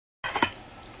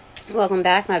Welcome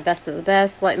back, my best of the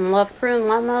best, light and love crew, and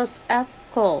my most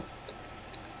ethical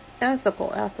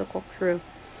crew.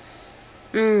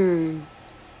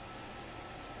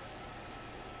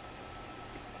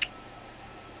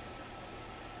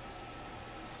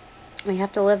 We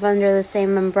have to live under the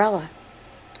same umbrella.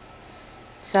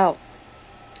 So,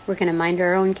 we're going to mind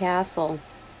our own castle.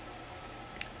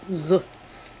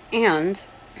 And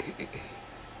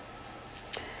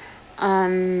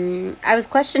I was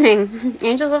questioning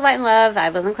Angels of Light and Love. I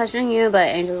wasn't questioning you, but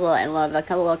Angels of Light and Love, I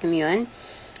welcome you in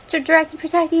to direct and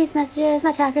protect these messages,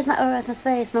 my chakras, my auras, my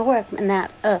space, my work, and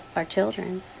that of our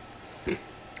children's.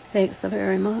 Thanks so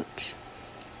very much.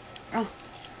 Oh.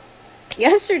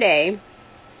 Yesterday,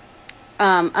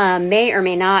 a may or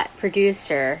may not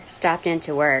producer stopped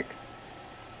into work.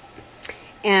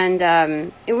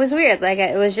 And it was weird. Like,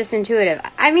 it was just intuitive.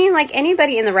 I mean, like,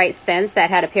 anybody in the right sense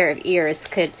that had a pair of ears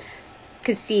could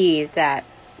see that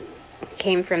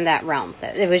came from that realm.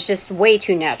 That it was just way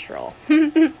too natural.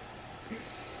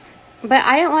 But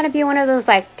I didn't want to be one of those,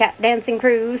 like, tap dancing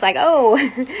crews. Like, oh,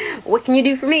 what can you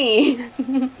do for me?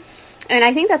 And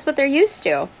I think that's what they're used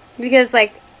to. Because,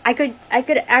 like, I could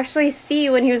actually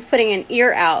see when he was putting an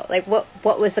ear out. Like, what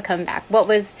was the comeback? What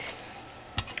was...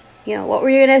 what were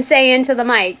you going to say into the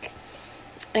mic?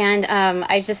 And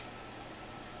I just,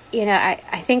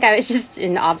 I think I was just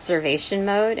in observation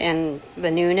mode and the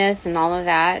newness and all of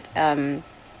that. I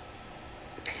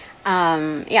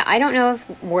don't know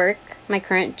if work, my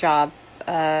current job,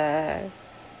 my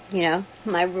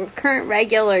current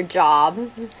regular job,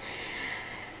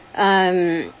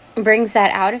 brings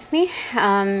that out of me.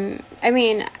 I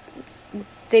mean...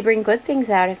 They bring good things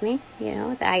out of me,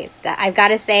 I've got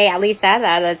to say, at least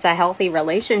that it's a healthy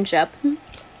relationship.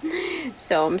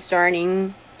 So I'm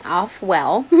starting off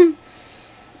well.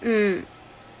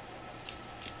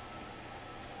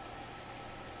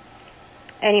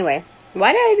 Anyway,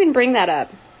 why did I even bring that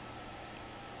up?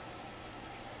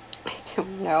 I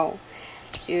don't know,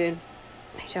 dude.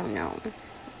 I don't know.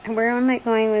 Where am I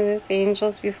going with this,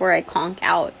 angels, before I conk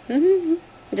out?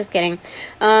 Just kidding.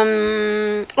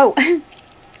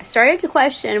 I started to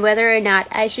question whether or not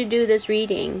I should do this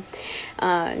reading.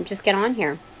 Just get on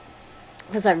here.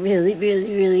 Because I really,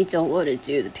 really, really don't want to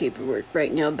do the paperwork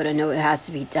right now, but I know it has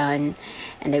to be done,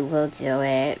 and I will do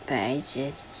it, but I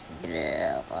just...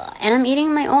 And I'm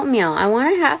eating my oatmeal. I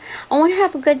want to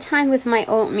have a good time with my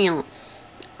oatmeal.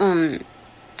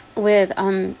 With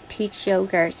peach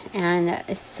yogurt and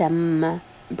some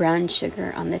brown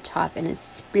sugar on the top and a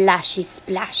splashy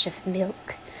splash of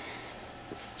milk.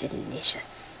 It's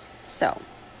delicious. So,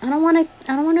 I don't want to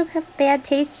have a bad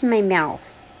taste in my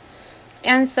mouth.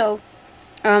 And so,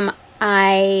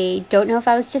 I don't know if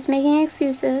I was just making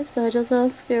excuses, so I just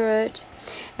asked Spirit.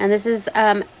 And this is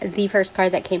the first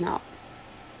card that came out.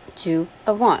 Two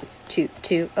of Wands.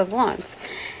 Two of Wands.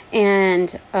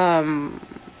 And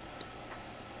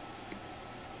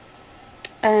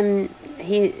I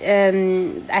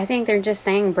think they're just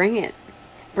saying, bring it.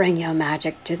 Bring your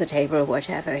magic to the table,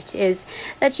 whatever it is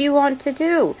that you want to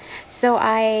do. So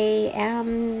I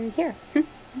am here.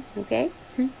 Okay?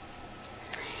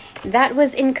 That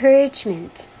was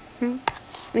encouragement.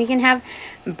 We can have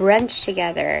brunch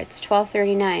together. It's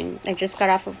 12:39. I just got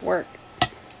off of work.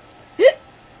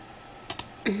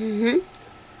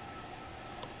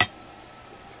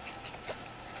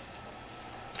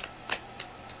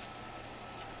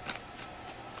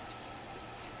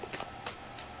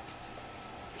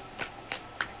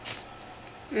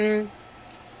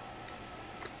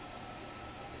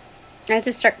 I have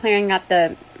to start clearing out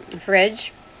the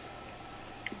fridge.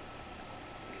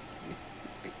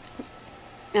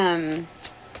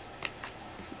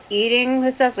 Eating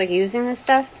the stuff, like using this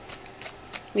stuff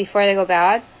before they go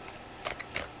bad.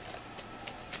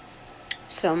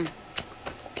 So,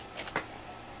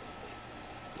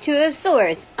 Two of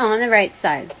Swords on the right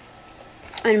side.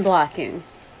 Unblocking.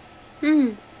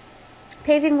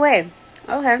 Paving way.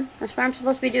 Okay, that's what I'm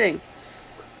supposed to be doing.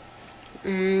 So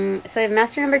we have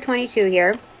Master number 22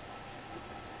 here.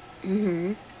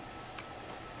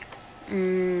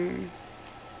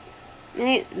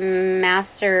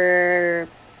 Master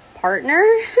partner?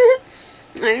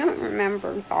 I don't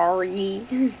remember. I'm sorry.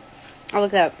 I'll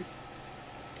look it up.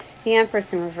 The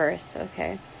Empress in reverse.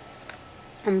 Okay.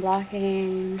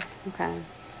 Unblocking. Okay.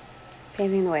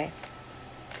 Paving the way.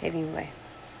 Paving the way.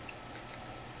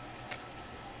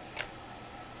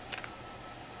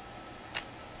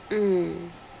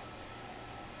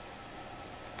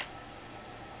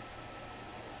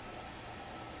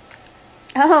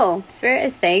 Oh, Spirit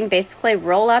is saying basically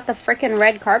roll out the frickin'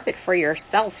 red carpet for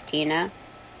yourself, Tina.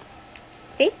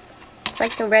 See?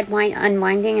 like the red wine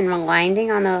unwinding and rewinding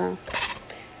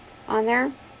on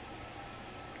there.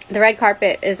 The red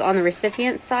carpet is on the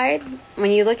recipient side. When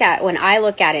I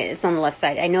look at it, it's on the left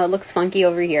side. I know it looks funky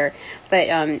over here, but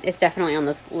it's definitely on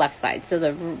the left side. So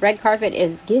the red carpet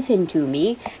is given to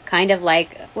me, kind of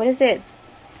like, what is it?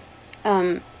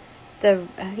 The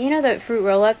fruit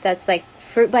roll up that's like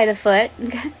fruit by the foot.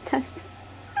 that's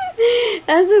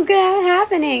what's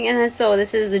happening. And so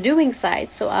this is the doing side.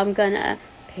 So I'm gonna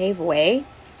pave way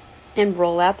and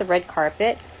roll out the red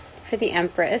carpet for the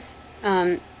Empress.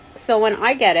 So when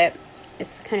I get it,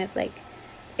 it's kind of like,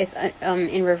 it's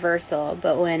in reversal,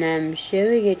 but when I'm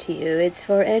showing it to you, it's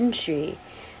for entry.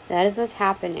 That is what's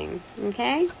happening,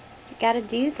 okay? You gotta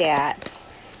do that.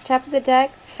 Top of the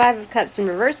deck, 5 of Cups in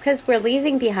reverse, because we're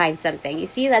leaving behind something. You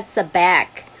see, that's the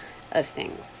back of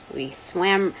things. We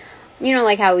swam,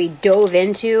 like how we dove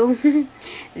into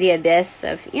the abyss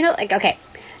of, like, okay,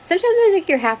 sometimes I think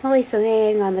you're happily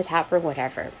swimming on the top or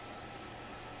whatever.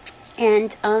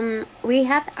 And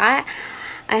I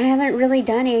haven't really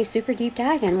done a super deep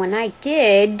dive, and when I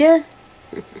did,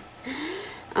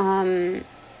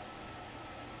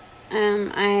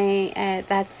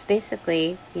 that's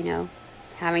basically,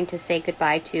 having to say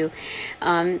goodbye to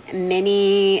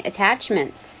many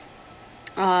attachments,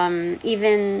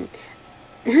 even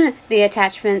the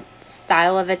attachment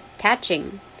style of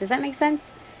attaching. Does that make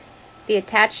sense? The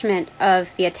attachment of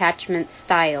the attachment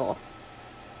style.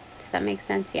 Does that make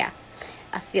sense? Yeah.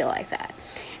 I feel like that.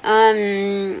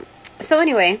 So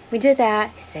anyway, we did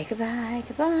that. Say goodbye,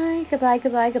 goodbye, goodbye,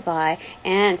 goodbye, goodbye.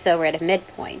 And so we're at a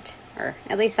midpoint. Or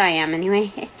at least I am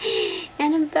anyway.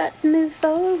 And I'm about to move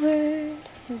forward.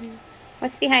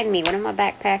 What's behind me? What am I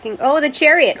backpacking? Oh, the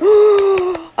chariot.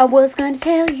 I was going to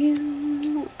tell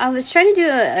you. I was trying to do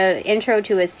an intro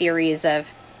to a series of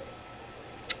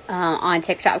on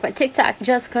TikTok, but TikTok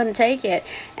just couldn't take it,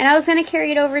 and I was going to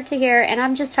carry it over to here, and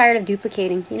I'm just tired of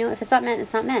duplicating. If it's not meant,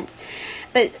 it's not meant.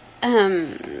 But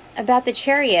about the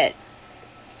chariot,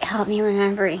 help me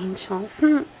remember, angels.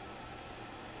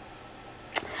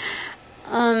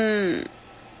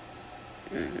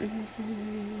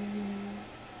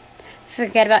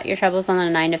 Forget about your troubles on the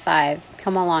 9 to 5.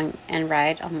 Come along and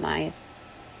ride on my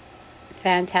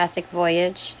fantastic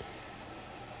voyage.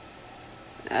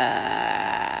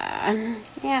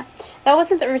 Yeah, that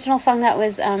wasn't the original song that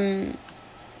was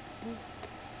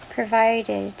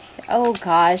provided. Oh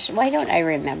gosh, why don't I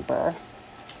remember?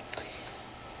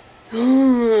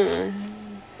 Well,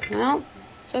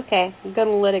 it's okay. I'm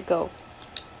gonna let it go.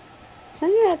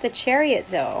 Something about the chariot,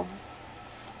 though.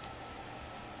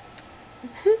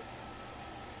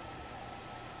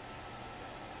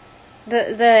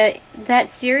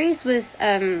 That series was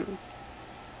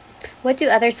what do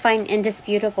others find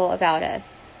indisputable about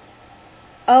us?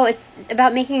 Oh, it's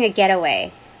about making a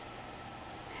getaway.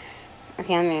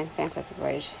 Okay, let me Fantastic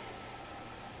Voyage.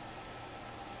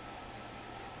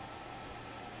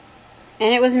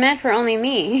 And it was meant for only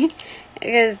me.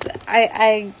 Because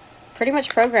I pretty much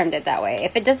programmed it that way.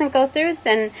 If it doesn't go through,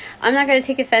 then I'm not going to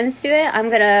take offense to it. I'm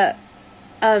going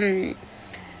to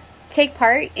take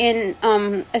part in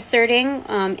asserting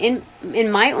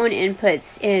in my own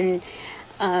inputs in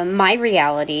my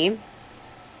reality,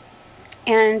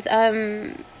 and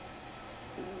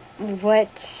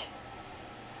what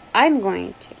I'm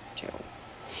going to do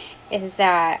is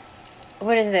that,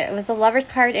 what is it? It was the Lover's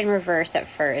card in reverse at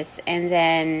first, and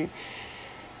then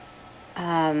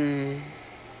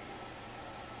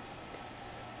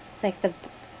it's like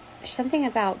something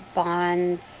about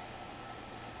bonds.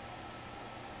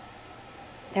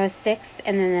 There was 6,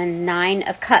 and then the 9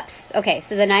 of Cups. Okay,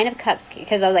 so the 9 of Cups,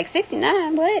 because I was like,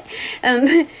 69, what?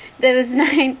 There was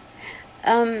 9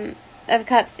 of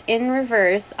Cups in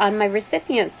reverse on my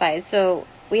recipient side. So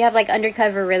we have like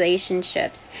undercover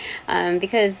relationships,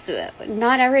 because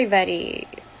not everybody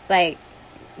like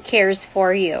cares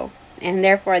for you, and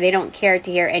therefore they don't care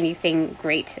to hear anything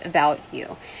great about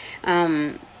you.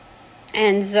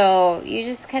 And so you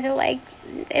just kind of like,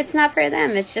 it's not for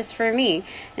them, it's just for me.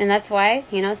 And that's why,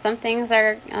 some things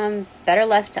are better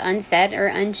left unsaid or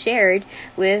unshared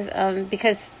with,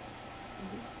 because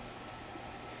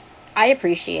I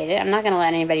appreciate it. I'm not going to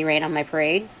let anybody rain on my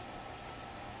parade.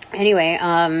 Anyway,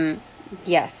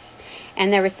 yes.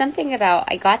 And there was something about,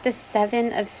 I got the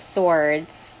 7 of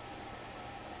Swords,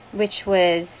 which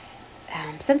was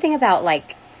something about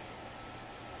like,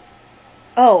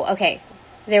 oh, okay.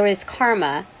 There was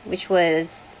Karma, which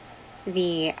was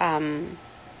the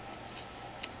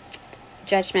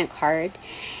Judgment card,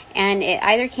 and it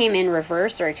either came in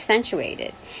reverse or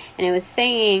accentuated, and it was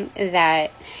saying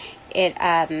that it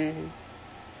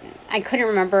I couldn't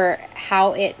remember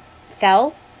how it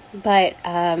fell, But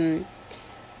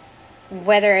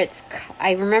whether it's,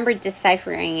 I remember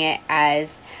deciphering it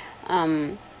as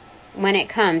when it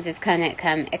comes, it's going to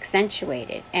come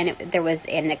accentuated. And there was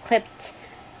an eclipse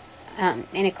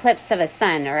of a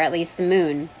sun, or at least the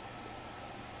moon.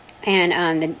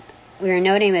 And we were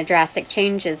noting the drastic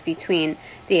changes between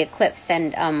the eclipse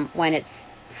and when it's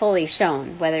fully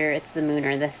shown, whether it's the moon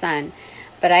or the sun.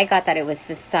 But I got that it was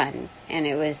the sun, and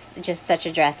it was just such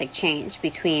a drastic change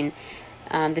between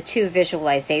the two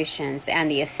visualizations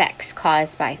and the effects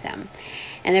caused by them.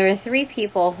 And there were 3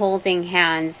 people holding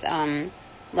hands,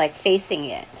 like facing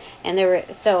it, and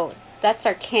so that's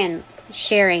our kin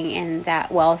sharing in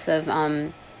that wealth of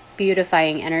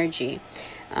beautifying energy,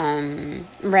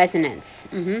 resonance.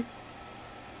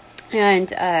 And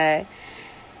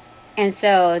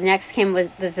so next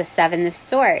was the 7 of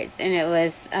Swords, and it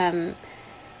was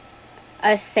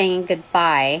us saying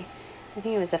goodbye. I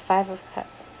think it was a 5 of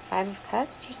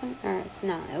Cups or something, or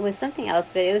no, it was something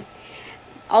else, but it was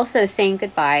also saying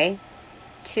goodbye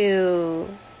to,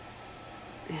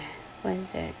 what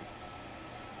is it?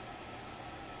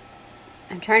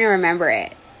 I'm trying to remember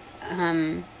it.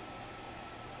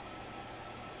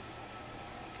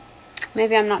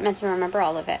 Maybe I'm not meant to remember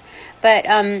all of it, but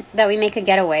that we make a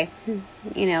getaway.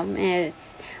 You know,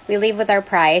 we leave with our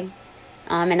pride,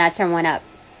 and that's our 1 up,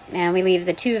 and we leave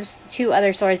the two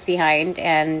other swords behind,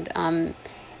 and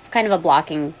it's kind of a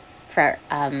blocking for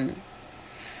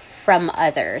from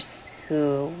others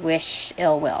who wish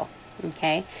ill will.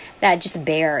 Okay, that just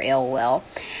bear ill will,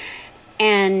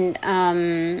 and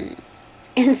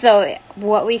so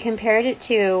what we compared it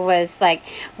to was like,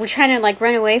 we're trying to like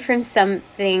run away from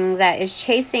something that is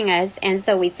chasing us, and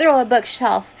so we throw a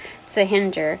bookshelf to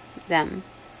hinder them.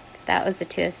 That was the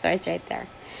 2 of Swords right there.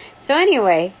 So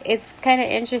anyway, it's kind of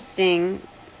interesting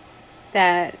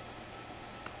that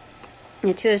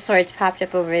the 2 of Swords popped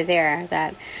up over there,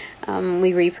 that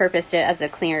we repurposed it as a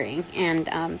clearing. And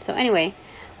so anyway,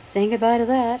 saying goodbye to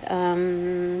that.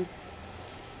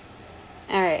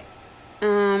 Alright.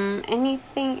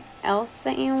 Anything else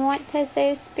that you want to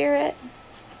say, Spirit?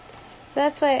 So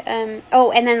that's what,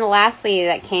 oh, and then lastly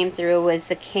that came through was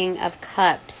the King of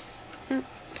Cups.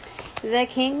 The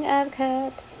King of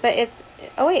Cups. But it's,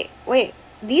 oh wait,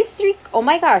 these 3, oh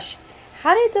my gosh,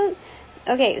 how did those,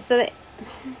 okay, so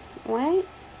what?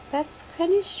 That's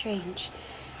kind of strange.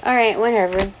 Alright,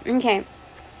 whatever, okay.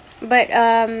 But,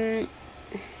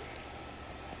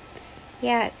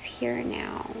 yeah, it's here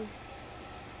now.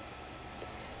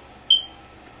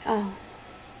 Oh,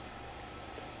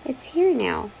 it's here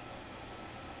now.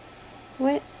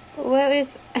 What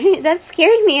was, that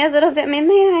scared me a little bit. Made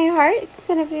my heart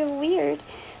kind of feel weird.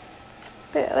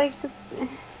 But like,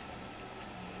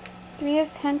 3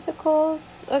 of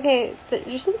Pentacles. Okay,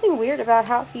 there's something weird about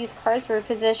how these cards were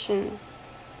positioned.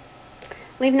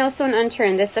 Leave no stone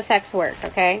unturned. This affects work,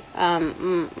 okay?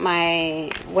 My,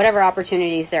 whatever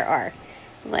opportunities there are.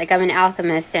 Like, I'm an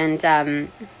alchemist, and,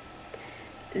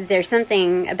 there's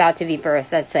something about to be birthed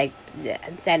that's like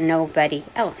that nobody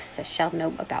else shall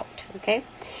know about. Okay,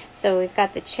 so we've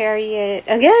got the Chariot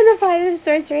again, the 5 of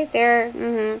Swords right there.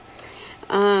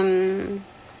 10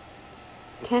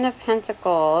 of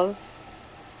Pentacles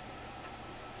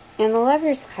and the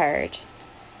Lover's card.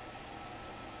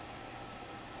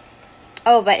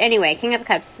 Oh, but anyway, King of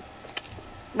Cups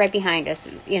right behind us.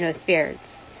 You know,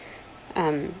 spirits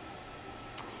guarding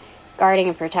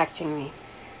and protecting me.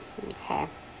 Okay.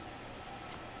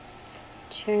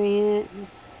 Chariot,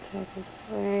 5 of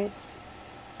Swords.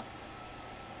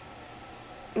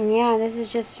 Yeah, this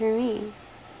is just for me.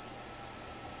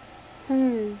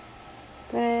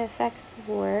 But it affects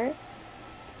work,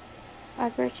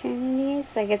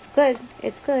 opportunities. Like, it's good.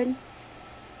 It's good.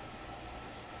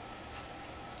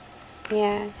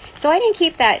 Yeah. So I didn't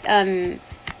keep that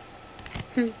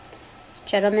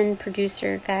gentleman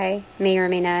producer guy, may or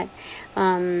may not.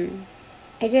 I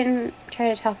didn't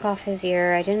try to talk off his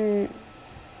ear. I didn't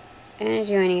do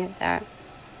any of that.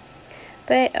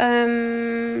 But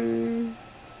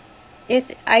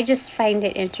I just find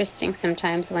it interesting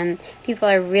sometimes when people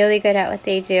are really good at what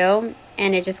they do,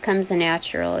 and it just comes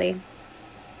naturally.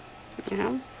 You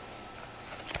know?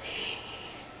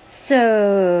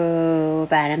 So,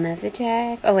 bottom of the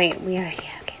deck. Oh wait, we are,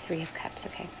 yeah, okay, 3 of Cups,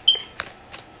 okay.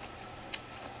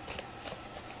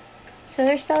 So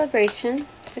there's celebration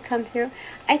to come through.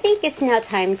 I think it's now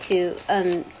time to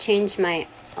change my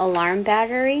alarm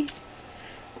battery.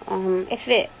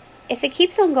 If it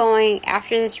keeps on going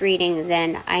after this reading,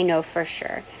 then I know for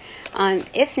sure.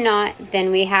 If not,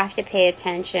 then we have to pay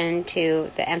attention to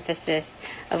the emphasis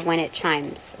of when it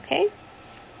chimes, okay?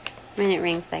 When it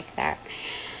rings like that.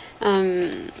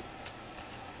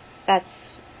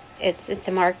 it's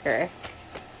a marker.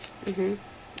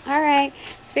 All right,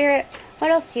 Spirit,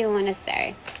 what else do you want to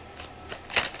say?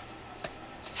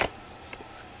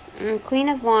 Queen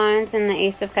of Wands and the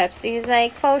Ace of Cups. He's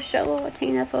like, for sure,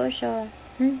 Tina, for sure.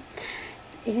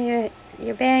 You're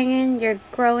banging, you're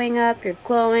growing up, you're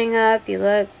glowing up, you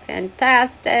look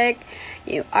fantastic,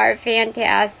 you are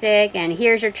fantastic, and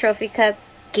here's your trophy cup,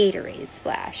 Gatorade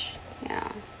splash.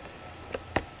 Yeah.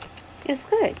 It's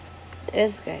good.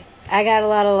 It's good. I got a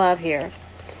lot of love here.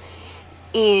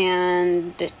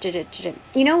 And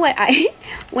you know what,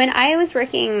 when I was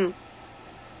working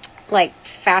like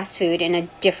fast food in a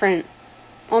different,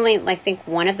 only I think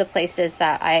one of the places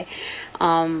that I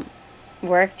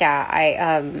worked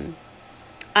at,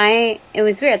 it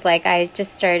was weird, like I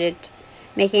just started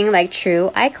making like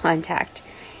true eye contact,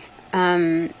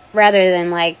 rather than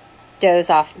like days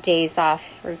off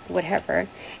or whatever.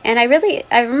 And I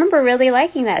remember really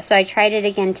liking that, so I tried it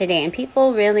again today, and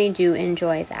people really do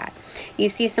enjoy that. You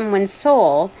see someone's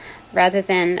soul rather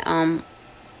than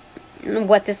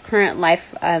what this current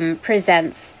life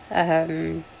presents,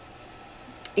 has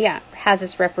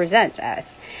us represent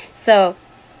us. So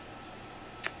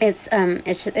it's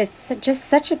just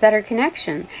such a better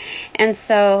connection. And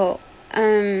so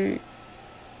I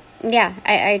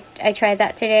tried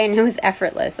that today, and it was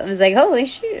effortless. I was like, holy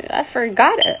shit, I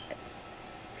forgot it.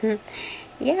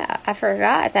 Yeah, I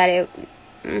forgot that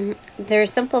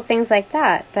there's simple things like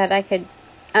that I could,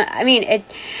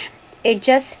 it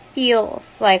just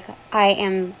feels like I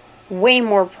am way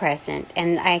more present,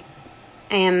 and I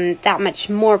am that much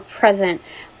more present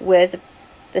with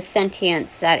the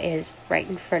sentience that is right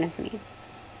in front of me.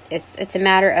 It's a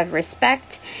matter of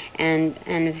respect and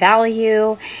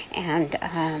value, and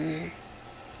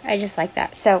I just like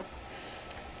that. So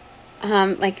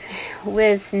like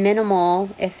with minimal,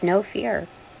 if no fear.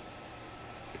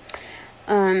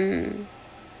 Why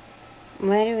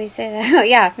do we say that? Oh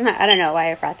yeah, I don't know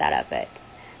why I brought that up, but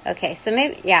okay, so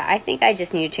maybe, yeah, I think I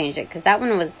just need to change it, because that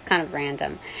one was kind of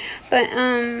random. But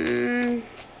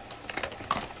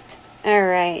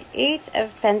alright, 8 of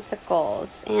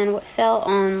Pentacles, and what fell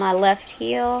on my left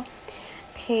heel,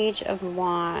 Page of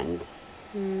Wands.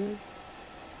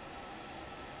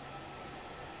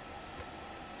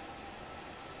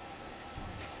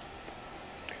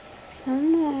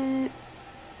 Someone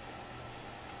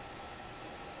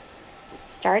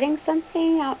starting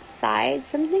something outside.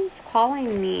 Something's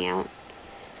calling me out.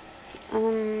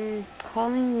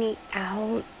 Calling me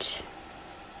out.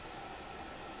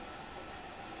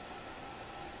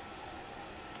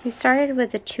 We started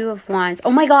with the 2 of Wands.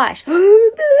 Oh my gosh.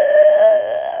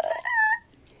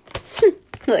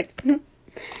 Look.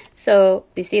 So,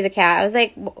 you see the cat. I was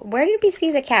like, where did we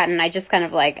see the cat? And I just kind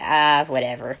of like,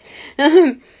 whatever.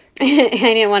 I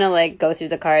didn't want to like go through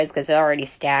the cards because they're already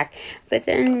stacked. But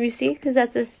then you see, because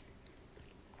that's this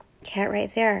cat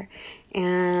right there.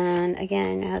 And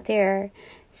again, out there.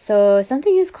 So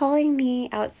something is calling me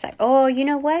outside. Oh, you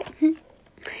know what?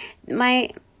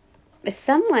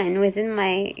 Someone within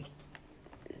my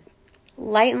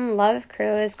light and love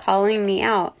crew is calling me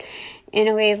out in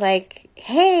a way like,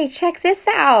 hey, check this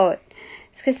out.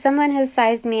 Because someone has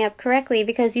sized me up correctly,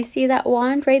 because you see that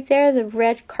wand right there, the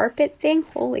red carpet thing?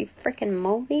 Holy freaking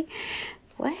moly.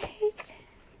 What? Hey,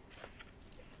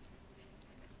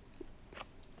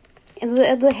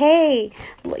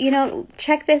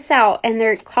 check this out. And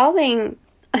they're calling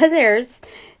others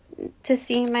to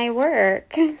see my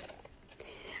work.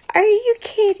 Are you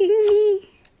kidding me?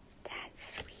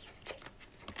 That's sweet.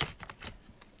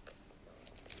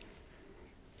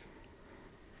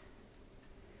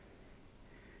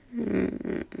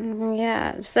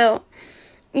 Yeah, so,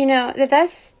 the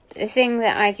best thing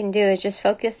that I can do is just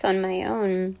focus on my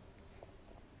own,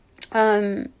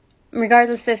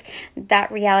 regardless if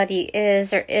that reality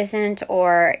is or isn't,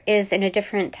 or is in a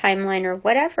different timeline or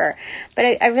whatever.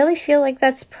 But I really feel like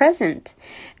that's present,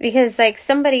 because like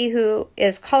somebody who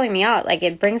is calling me out, like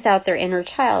it brings out their inner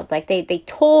child, like they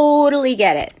totally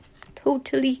get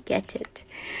it,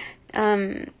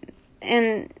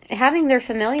 and having their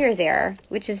familiar there,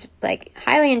 which is like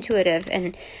highly intuitive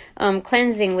and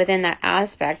cleansing within that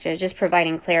aspect, of just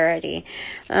providing clarity.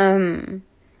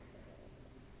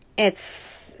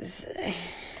 It's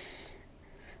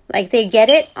like they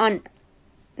get it on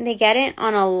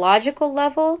a logical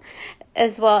level,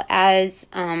 as well as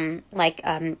an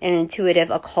intuitive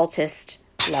occultist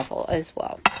level as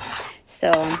well.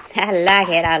 So I like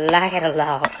it a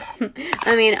lot.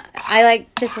 I mean, I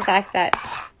like just the fact that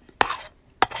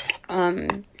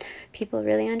people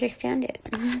really understand it.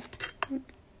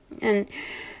 And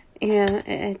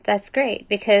that's great,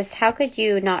 because how could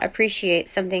you not appreciate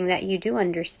something that you do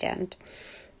understand?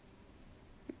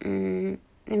 And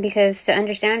because to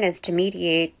understand is to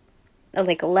mediate a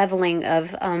leveling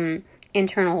of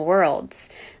internal worlds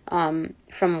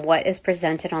from what is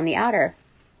presented on the outer.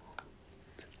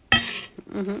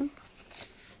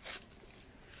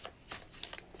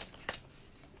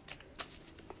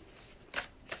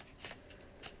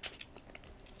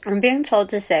 I'm being told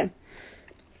to say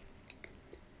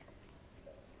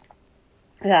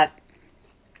that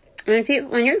when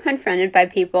you're confronted by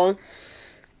people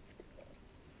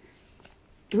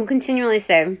who continually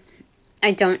say,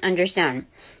 I don't understand,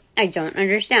 I don't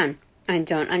understand, I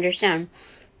don't understand,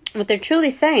 what they're truly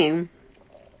saying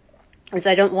is,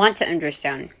 I don't want to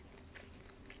understand.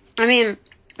 I mean,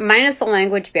 minus the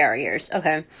language barriers,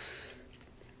 okay?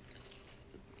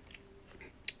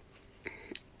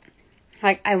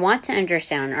 Like, I want to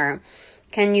understand, or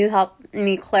can you help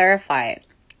me clarify,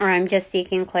 or I'm just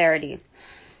seeking clarity.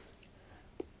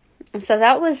 So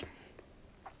that was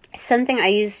something I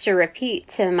used to repeat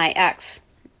to my ex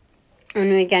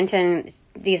when we get into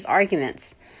these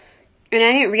arguments. And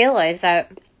I didn't realize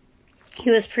that he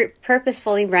was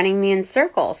purposefully running me in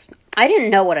circles. I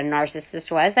didn't know what a narcissist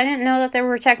was. I didn't know that there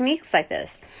were techniques like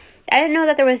this. I didn't know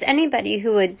that there was anybody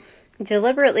who would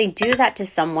deliberately do that to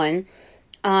someone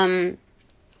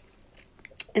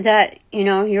that,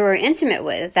 you were intimate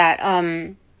with, that,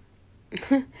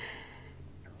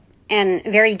 and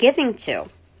very giving to.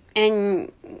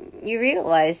 And you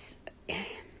realize,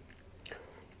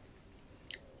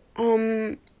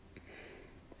 what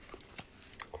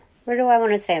do I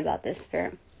want to say about this,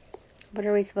 Spirit? What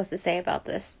are we supposed to say about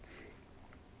this?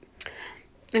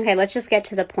 Okay, let's just get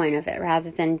to the point of it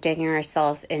rather than digging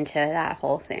ourselves into that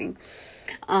whole thing.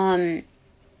 I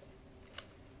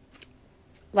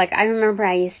remember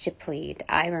I used to plead.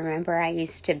 I remember I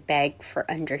used to beg for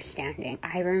understanding.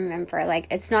 I remember,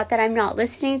 it's not that I'm not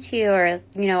listening to you, or,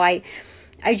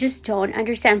 I just don't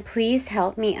understand. Please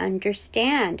help me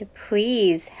understand.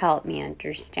 Please help me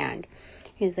understand.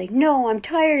 He's like, no, I'm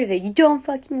tired of it. You don't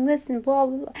fucking listen, blah,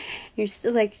 blah, blah. You're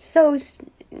so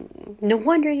no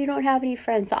wonder you don't have any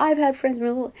friends. I've had friends.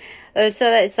 So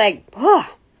that it's like,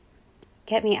 oh,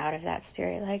 get me out of that,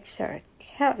 Spirit. Sure,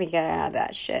 help me get out of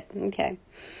that shit. Okay.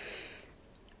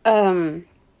 So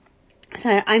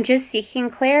I'm just seeking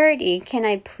clarity. Can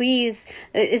I please,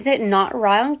 is it not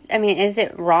wrong? I mean, is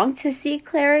it wrong to seek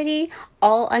clarity?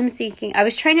 All I'm seeking, I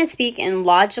was trying to speak in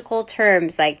logical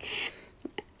terms,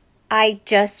 I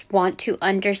just want to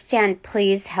understand.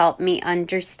 Please help me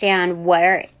understand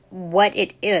what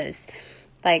it is.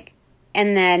 And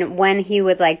then when he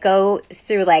would go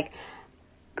through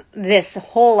this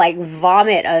whole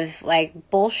vomit of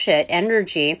bullshit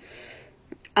energy,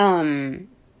 it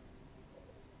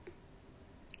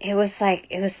was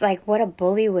like what a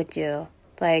bully would do.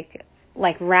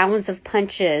 Rounds of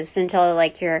punches until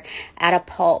you're at a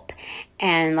pulp,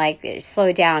 and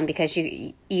slow down because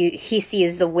he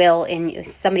sees the will in you.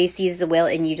 Somebody sees the will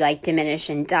in you diminish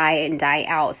and die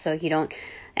out, so you don't,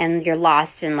 and you're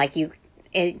lost in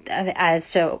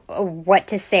as to what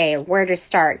to say, where to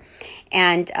start,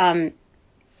 and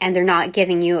they're not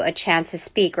giving you a chance to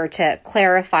speak or to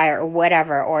clarify or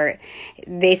whatever, or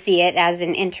they see it as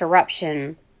an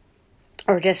interruption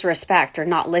or disrespect or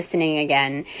not listening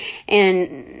again.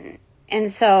 And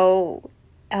so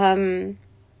when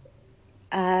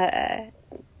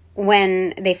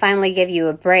they finally give you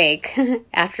a break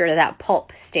after that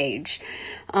pulp stage,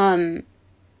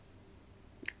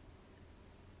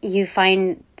 you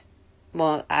find,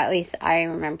 well, at least I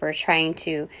remember trying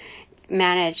to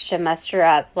manage to muster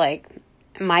up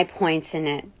my points in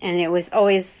it, and it was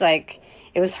always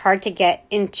it was hard to get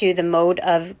into the mode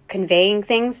of conveying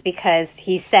things because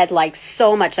he said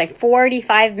so much,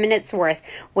 45 minutes worth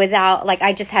without,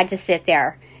 I just had to sit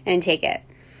there and take it.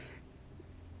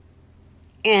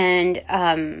 And,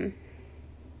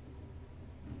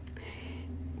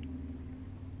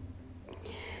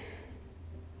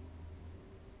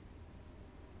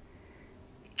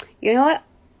 you know what?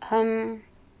 I'm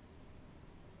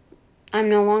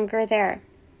no longer there.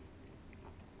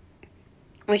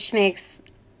 Which makes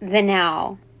the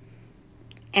now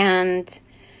and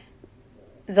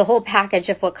the whole package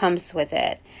of what comes with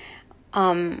it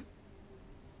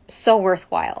so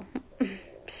worthwhile.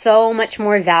 So much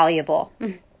more valuable.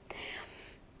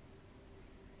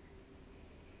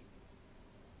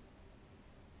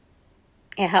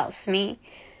 It helps me.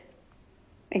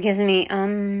 It gives me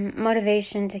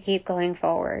motivation to keep going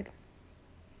forward.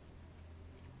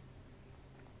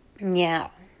 Yeah.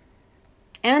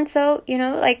 And so,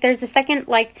 there's a second,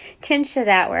 tinge to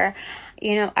that where,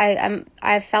 you know,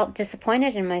 I felt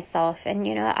disappointed in myself, and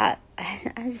you know, I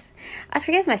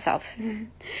forgive myself.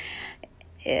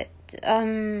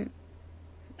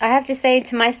 I have to say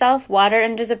to myself, water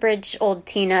under the bridge, old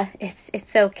Tina.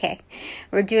 It's okay.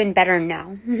 We're doing better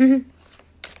now.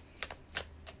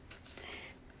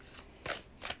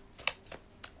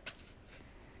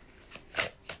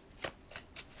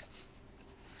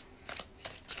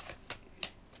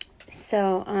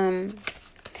 So,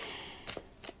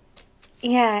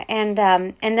 yeah, and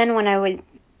then when I would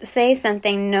say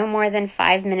something no more than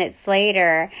 5 minutes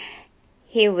later,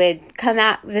 he would come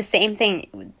out with the same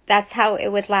thing. That's how it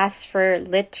would last for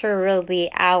literally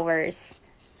hours,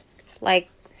 like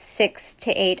 6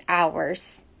 to 8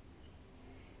 hours.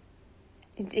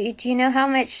 Do you know how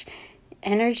much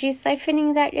energy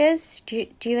siphoning that is? Do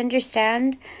you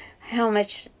understand how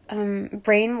much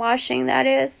brainwashing that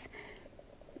is?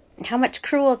 How much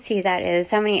cruelty that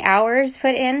is? How many hours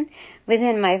put in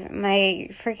within my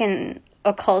freaking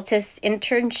occultist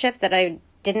internship that I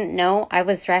didn't know I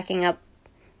was racking up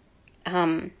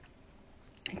time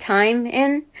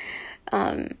in,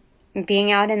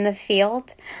 being out in the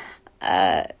field,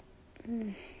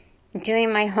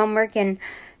 doing my homework and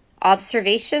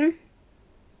observation.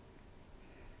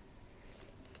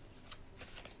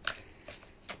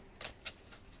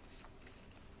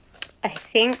 I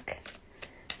think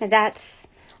that's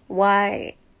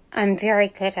why I'm very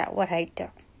good at what I do.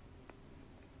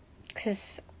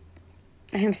 Because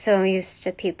I'm so used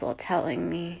to people telling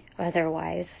me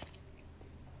otherwise.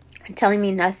 Telling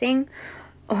me nothing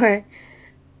or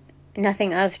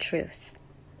nothing of truth.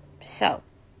 So,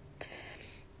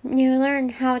 you learn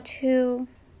how to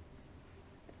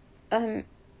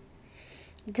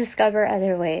discover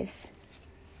other ways.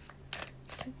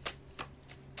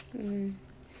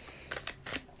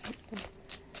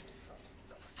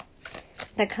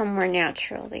 That come more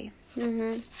naturally.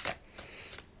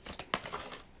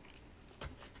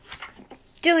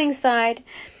 Doing side,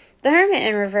 the Hermit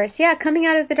in reverse. Yeah, coming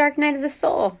out of the dark night of the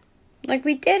soul. Like,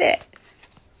 we did it.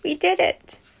 We did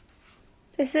it.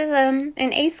 This is an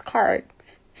ace card.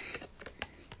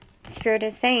 Spirit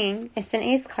is saying it's an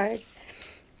ace card.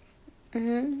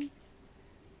 I'm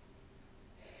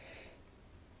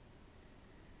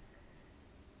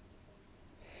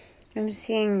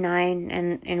seeing 9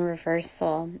 and in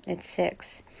reversal. It's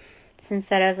 6. So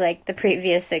instead of like the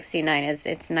previous 69,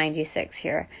 it's 96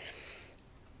 here.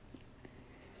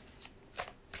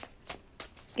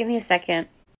 Give me a second.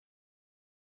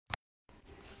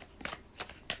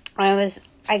 I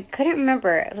couldn't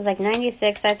remember. It was like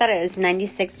 96. I thought it was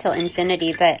 96 till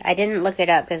infinity, but I didn't look it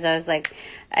up because I was like,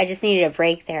 I just needed a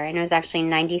break there. And it was actually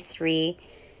 93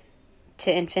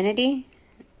 to infinity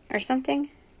or something.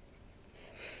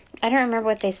 I don't remember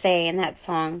what they say in that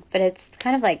song, but it's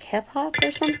kind of like hip-hop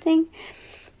or something.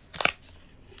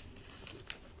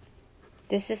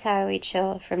 This is how we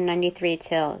chill from 93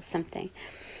 till something.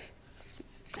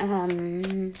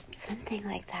 Something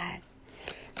like that.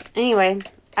 Anyway,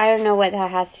 I don't know what that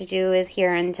has to do with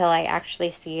here until I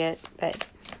actually see it, but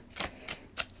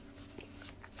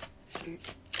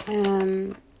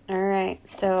alright,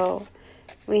 so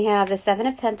we have the 7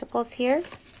 of Pentacles here.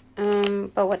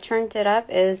 But what turned it up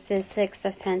is the 6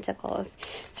 of Pentacles.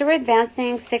 So we're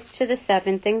advancing 6 to the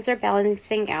 7. Things are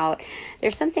balancing out.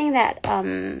 There's something that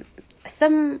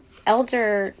some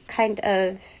elder kind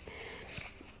of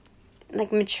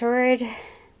like matured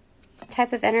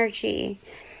type of energy.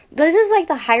 This is like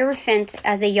the Hierophant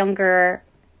as a younger,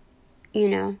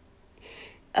 younger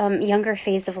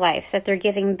phase of life that they're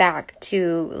giving back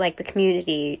to like the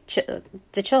community,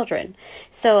 the children.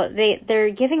 So they're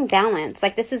giving balance.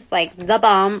 Like this is like the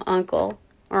bomb uncle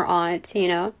or aunt,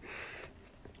 giving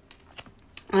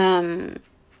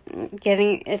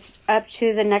it up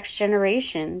to the next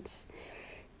generations.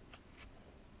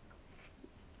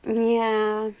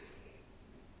 Yeah.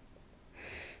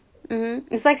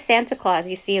 It's like Santa Claus.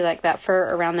 You see like that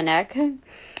fur around the neck.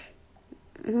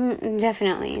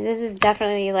 Definitely. This is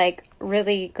definitely like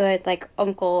really good like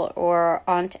uncle or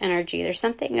aunt energy. There's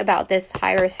something about this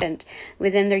Hierophant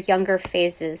within their younger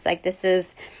phases. Like this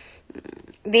is,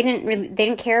 they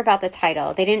didn't care about the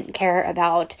title. They didn't care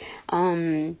about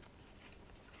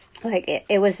like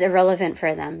it was irrelevant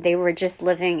for them. They were just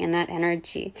living in that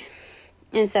energy.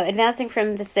 And so advancing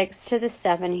from the 6 to the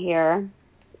 7 here.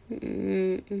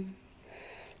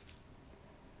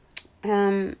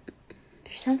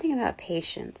 There's something about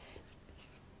patience.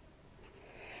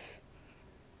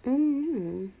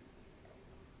 There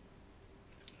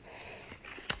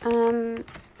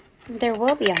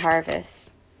will be a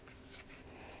harvest.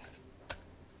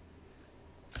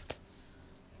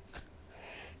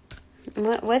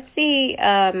 What's the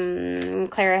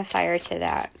clarifier to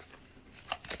that?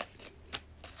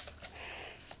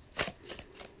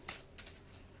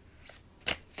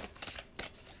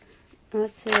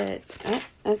 What's it? Oh,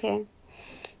 okay.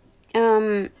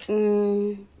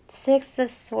 Six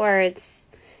of Swords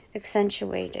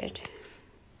accentuated.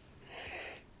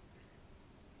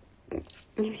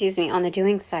 Excuse me, on the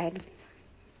doing side.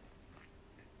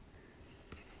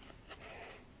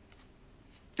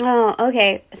 Oh,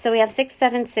 okay. So we have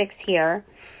 676 here.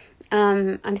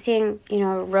 I'm seeing,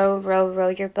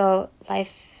 row your boat,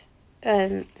 life,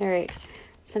 or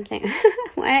something.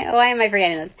 why am I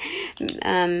forgetting this?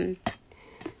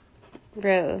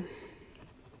 Row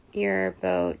your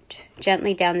boat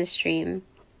gently down the stream.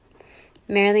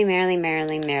 Merrily, merrily,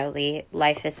 merrily, merrily,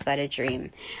 life is but a dream.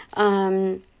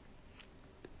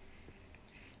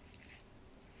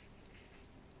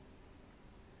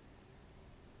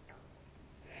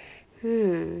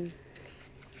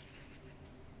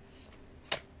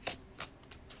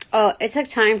 Oh, it took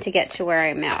time to get to where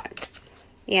I'm at.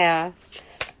 Yeah.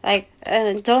 Like,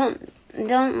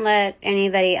 don't let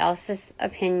anybody else's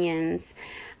opinions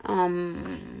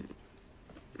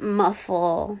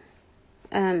muffle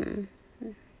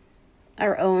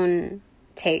our own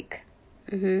take.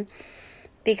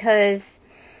 Because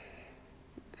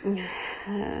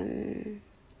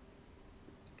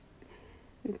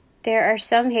there are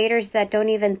some haters that don't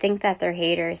even think that they're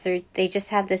haters. They just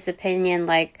have this opinion,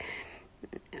 like,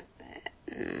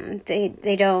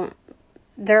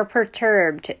 they're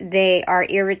perturbed. They are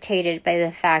irritated by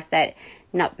the fact that,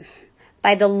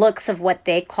 by the looks of what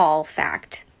they call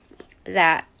fact,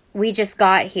 that we just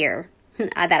got here,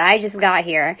 that I just got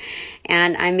here,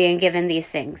 and I'm being given these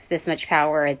things, this much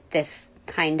power, this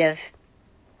kind of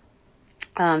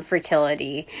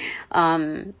fertility,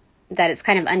 that it's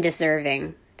kind of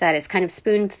undeserving, that it's kind of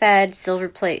spoon-fed,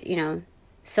 silver-plated,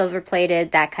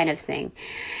 that kind of thing.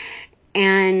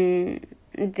 And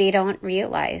they don't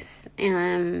realize.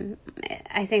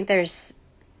 I think there's,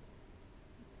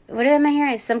 what am I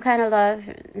hearing? Some kind of love,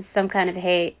 some kind of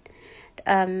hate.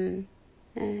 That's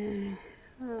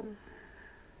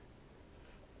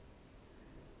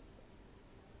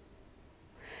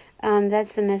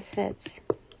the Misfits.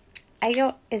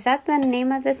 Is that the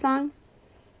name of the song?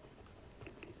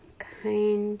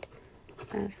 Kind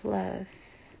of love.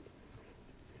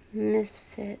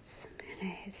 Misfits.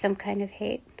 Some kind of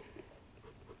hate.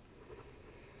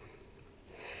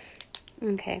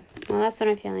 Okay. Well, that's what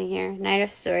I'm feeling here. Knight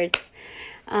of Swords.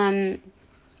 And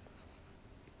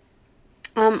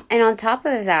on top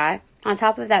of that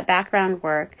background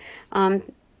work,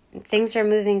 things are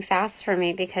moving fast for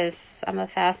me because I'm a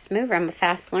fast mover. I'm a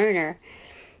fast learner.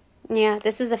 Yeah,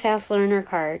 this is a fast learner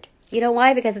card. You know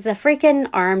why? Because it's a freaking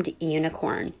armed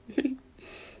unicorn.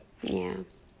 Yeah.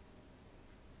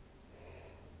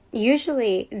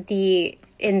 Usually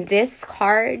in this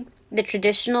card, the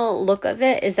traditional look of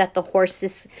it is that the horse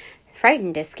is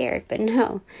frightened, is scared, but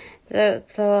no. The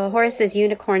horse is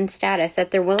unicorn status,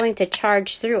 that they're willing to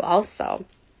charge through also.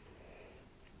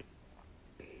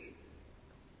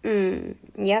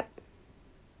 Yep.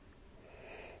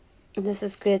 This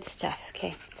is good stuff.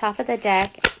 Okay, top of the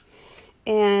deck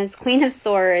is Queen of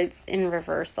Swords in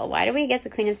reversal. Why do we get the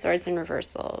Queen of Swords in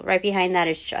reversal? Right behind that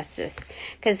is Justice.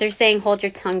 Because they're saying, hold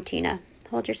your tongue, Tina.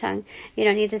 Hold your tongue. You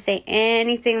don't need to say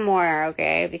anything more,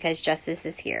 okay? Because Justice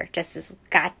is here. Justice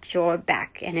got your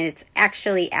back. And it's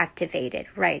actually activated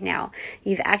right now.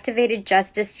 You've activated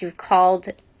Justice. You've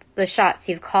called the shots.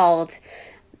 You've called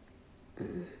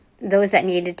those that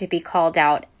needed to be called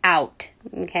out,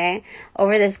 okay?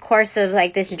 Over this course of,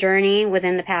 like, this journey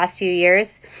within the past few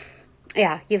years,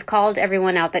 yeah, you've called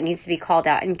everyone out that needs to be called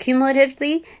out. And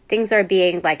cumulatively, things are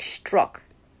being, like, struck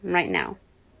right now.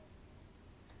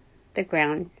 The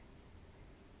ground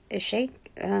is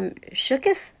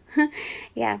shooketh.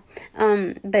 Yeah.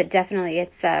 But definitely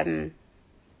it's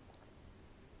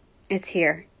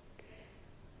here.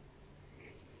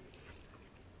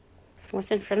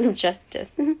 What's in front of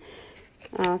Justice?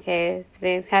 Okay,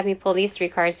 they've had me pull these three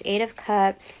cards. 8 of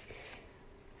Cups,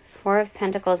 4 of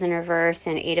Pentacles in reverse,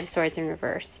 and 8 of Swords in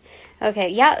reverse. Okay,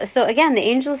 yeah, so again, the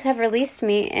angels have released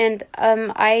me, and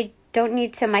I don't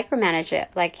need to micromanage it.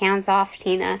 Like, hands off,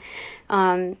 Tina,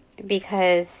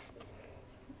 because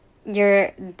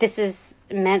this is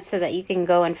meant so that you can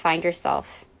go and find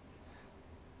yourself.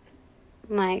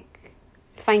 Like,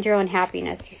 find your own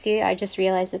happiness. You see, I just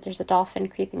realized that there's a dolphin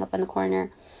creeping up in the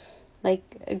corner. Like,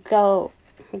 go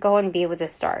and be with the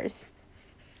stars.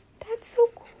 That's so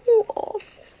cool.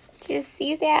 Do you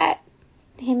see that?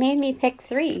 He made me pick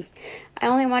 3. I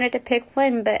only wanted to pick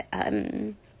 1, but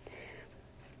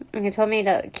And he told me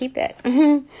to keep it.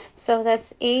 So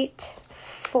that's 8,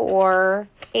 4,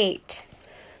 8.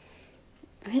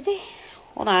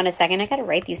 Hold on a second. I gotta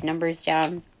write these numbers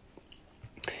down.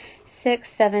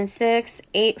 6, 7, 6,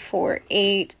 8, 4,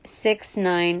 8, 6,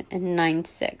 9, and 9,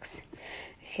 6.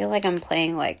 I feel like I'm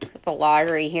playing like the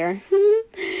lottery here.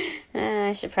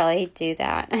 I should probably do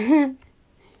that.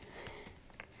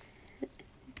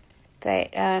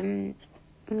 But,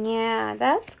 yeah,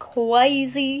 that's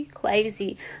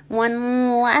crazy.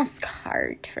 One last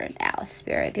card for now,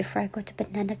 Spirit, before I go to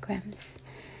bananagrams.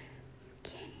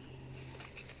 Okay.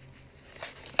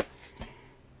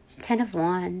 10 of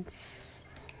Wands.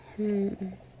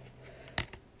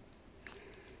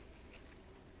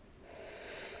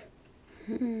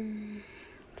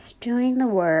 It's doing the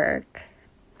work.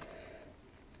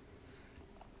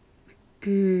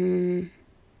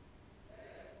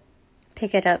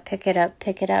 Pick it up.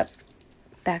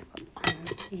 Back on.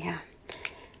 Yeah.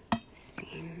 Let's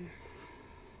see.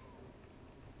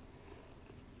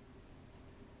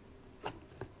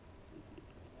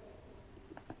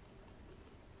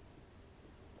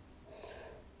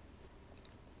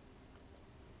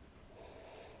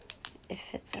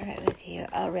 If it's alright with you,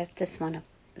 I'll rip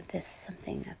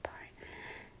something apart.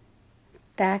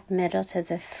 Back, middle to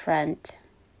the front.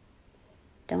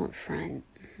 Don't front.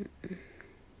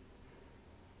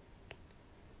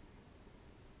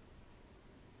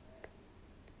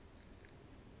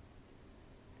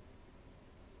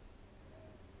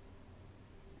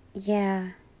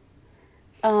 Yeah.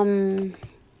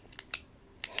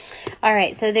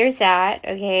 Alright, so there's that,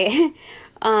 okay.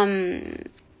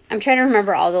 I'm trying to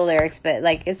remember all the lyrics, but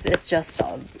like it's just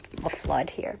all a flood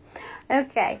here.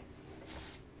 Okay.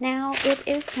 Now it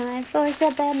is time for the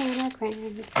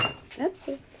bananagrams.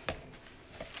 Oopsie.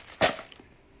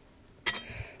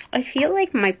 I feel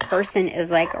like my person is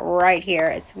like right here.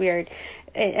 It's weird.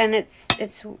 And it's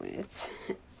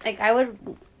like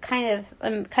I'm kind of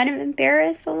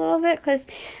embarrassed a little bit because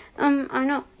I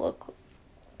don't look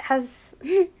I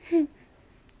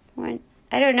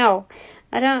don't know.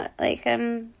 I don't like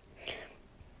I'm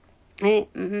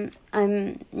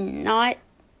not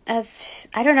as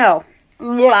I don't know.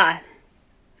 Blah.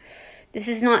 This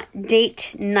is not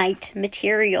date night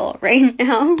material right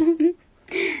now.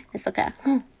 It's okay.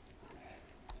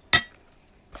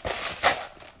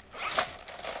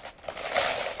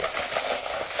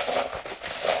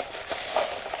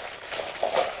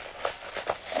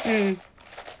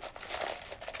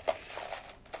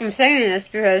 I'm saying this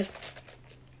because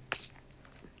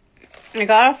I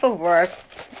got off of work,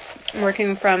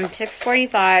 working from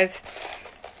 6:45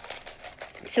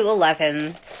 to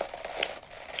 11,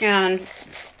 and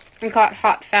it got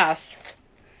hot fast.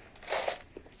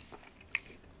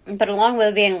 But along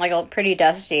with being like pretty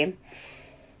dusty,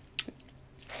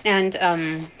 and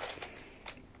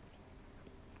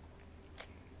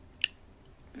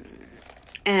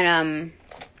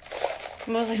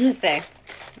what was I gonna say?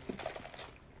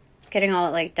 Getting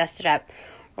all like dusted up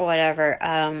or whatever.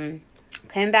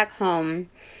 Came back home,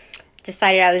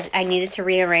 decided I needed to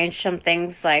rearrange some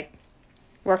things, like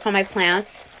work on my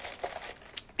plants,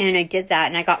 and I did that,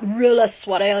 and I got really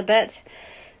sweaty a bit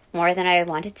more than I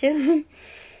wanted to.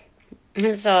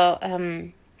 And so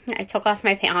I took off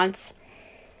my pants,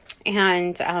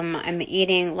 and I'm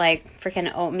eating like freaking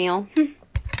oatmeal,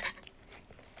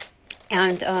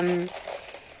 and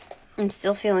I'm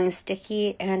still feeling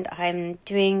sticky, and I'm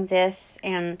doing this,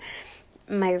 and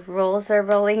my rolls are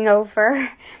rolling over,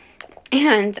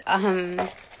 and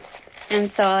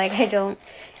so like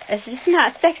it's just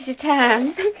not sexy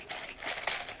time.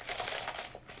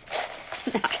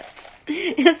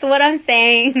 That's what I'm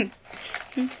saying.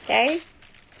 Okay?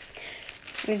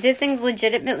 We did things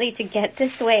legitimately to get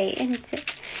this way, and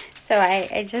so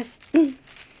I just I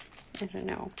don't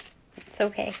know. It's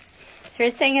okay. So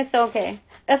you're saying it's okay.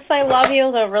 If I love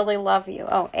you, they'll really love you.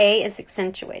 Oh, A is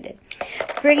accentuated.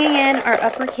 Bringing in our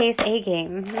uppercase A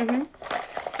game.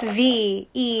 V-E-L-L-S.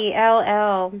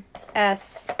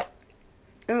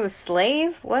 Ooh,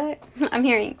 slave? What? I'm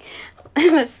hearing,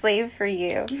 I'm a slave for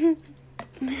you.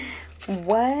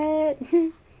 What?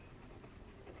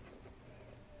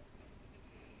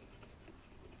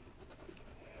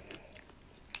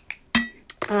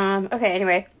 Okay,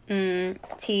 anyway.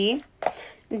 T.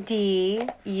 D.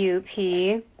 U.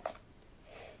 P.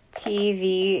 T.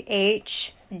 V.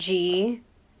 H. G.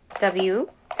 W.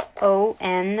 O.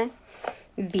 N.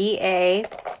 B. A.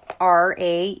 R.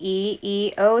 A. E.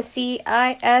 E. O. C.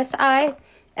 I. S. I.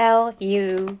 L.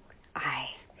 U. I.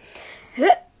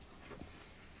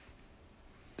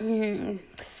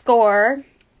 Score.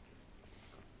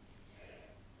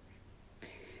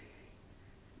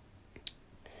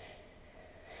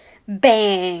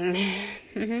 Bang.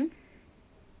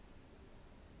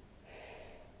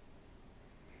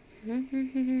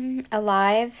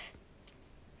 Alive.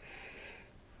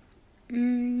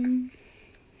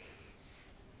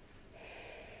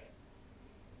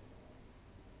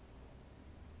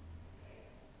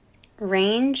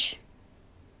 Range.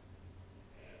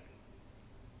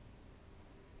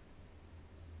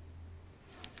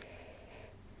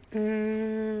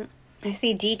 I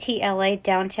see DTLA,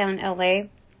 downtown LA.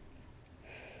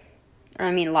 Or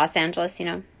I mean Los Angeles, you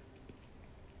know.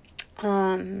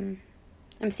 I'm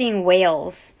seeing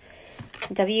Wales.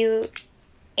 WHALES.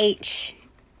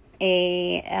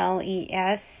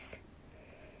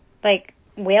 Like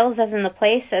Wales as in the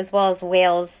place, as well as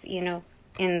whales, you know,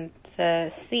 in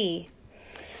the sea.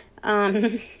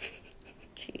 Jeez.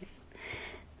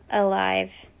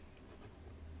 Alive.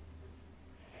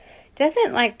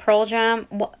 Doesn't like Pearl Jam.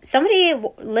 Somebody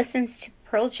listens to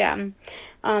Pearl Jam.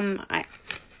 I'm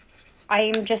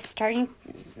just starting,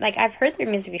 like, I've heard their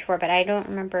music before, but I don't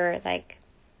remember, like,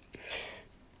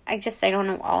 I don't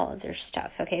know all of their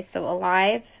stuff. Okay, so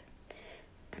Alive.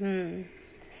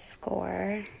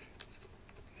 Score.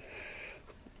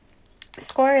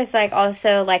 Score is, like,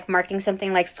 also, like, marking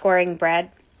something like scoring bread.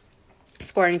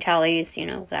 Scoring tallies, you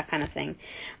know, that kind of thing.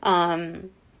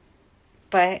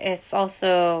 But it's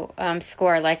also,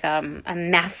 score, like, a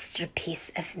masterpiece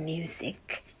of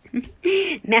music.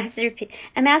 Masterpiece.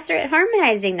 A master at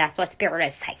harmonizing. That's what Spirit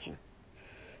is saying.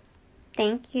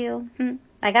 Thank you.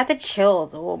 I got the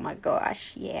chills. Oh my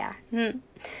gosh. Yeah.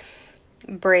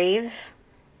 Brave.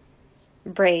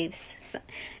 Braves.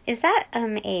 Is that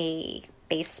a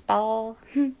baseball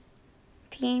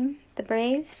team? The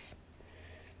Braves?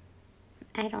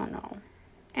 I don't know.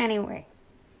 Anyway.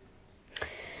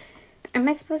 Am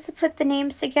I supposed to put the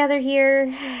names together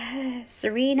here?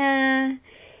 Serena,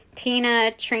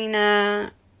 Tina,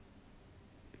 Trina,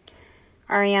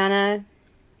 Ariana,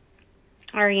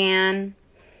 Ariane,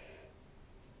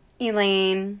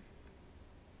 Elaine,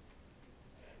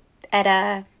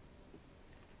 Etta,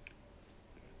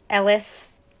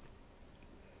 Ellis,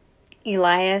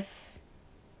 Elias,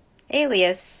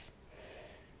 Alias,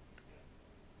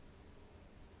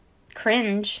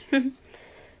 Cringe,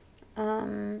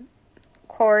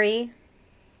 Corey,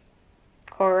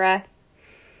 Cora,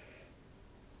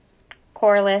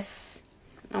 Corliss.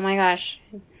 Oh my gosh.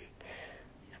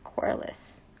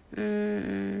 Corliss. I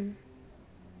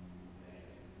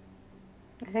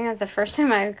think that's the first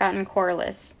time I've gotten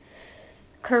Corliss.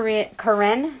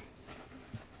 Corinne,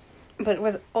 but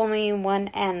with only one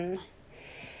N.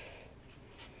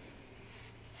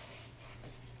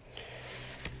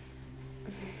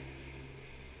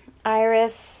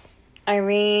 Iris,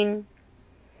 Irene,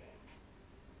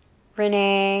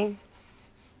 Renee,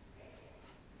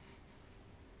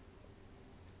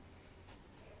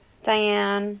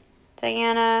 Diane,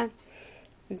 Diana,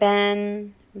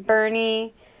 Ben,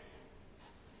 Bernie,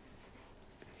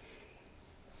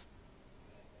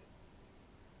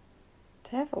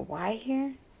 do I have a Y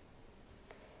here?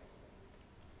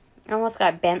 I almost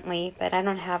got Bentley, but I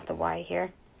don't have the Y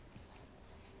here.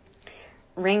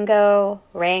 Ringo,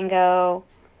 Rango,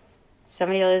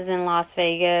 somebody lives in Las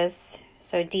Vegas,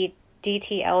 so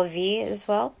DTLV as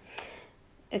well.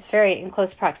 It's very in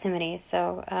close proximity,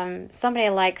 so somebody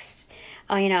likes,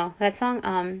 oh, you know, that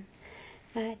song,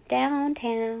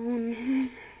 Downtown.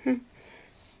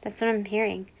 That's what I'm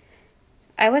hearing.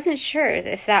 I wasn't sure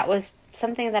if that was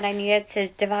something that I needed to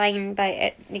divine, but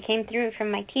it came through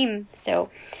from my team, so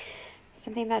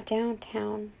something about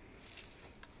downtown.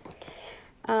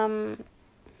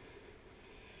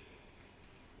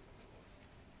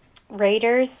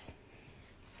 Raiders.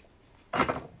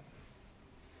 I'm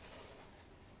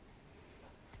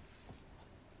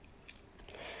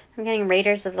getting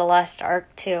Raiders of the Lost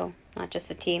Ark too, not just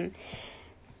the team.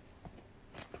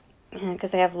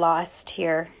 Because I have Lost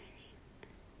here.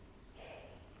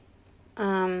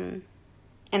 An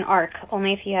Ark,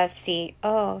 only if you have C.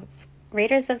 Oh,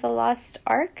 Raiders of the Lost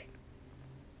Ark?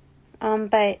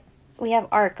 But we have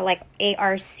Ark, like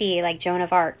A-R-C, like Joan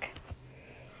of Arc.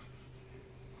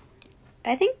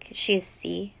 I think she's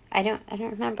C. I don't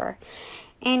remember.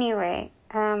 Anyway,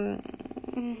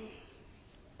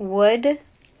 Would,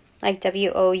 like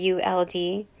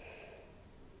W-O-U-L-D.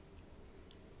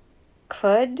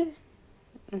 Could.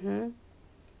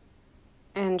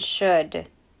 And should.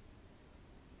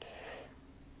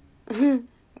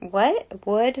 What?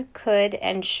 Would, could,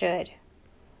 and should.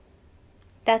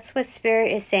 That's what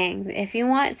Spirit is saying. If you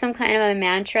want some kind of a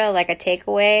mantra, like a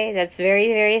takeaway, that's very,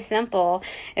 very simple.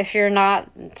 If you're not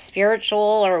spiritual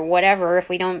or whatever, if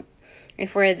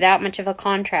if we're that much of a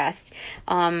contrast,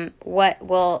 what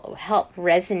will help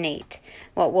resonate,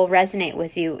 what will resonate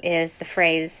with you is the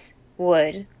phrase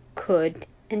would, could,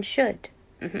 and should.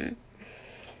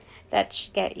 That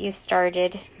should get you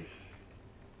started.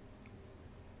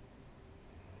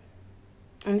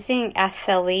 I'm seeing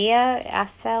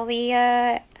Aletheia,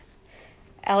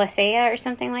 or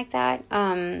something like that.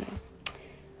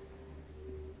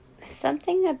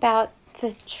 Something about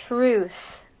the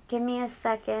truth. Give me a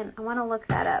second. I want to look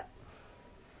that up.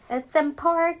 It's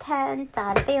important.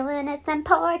 I'm feeling it's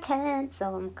important,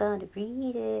 so I'm going to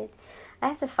read it. I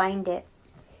have to find it.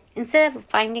 Instead of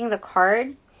finding the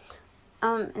card,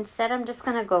 instead I'm just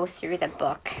going to go through the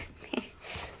book.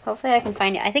 Hopefully I can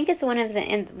find it. I think it's one of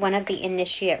the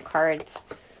initiate cards.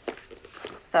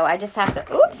 So I just have to,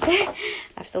 I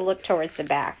have to look towards the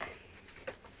back.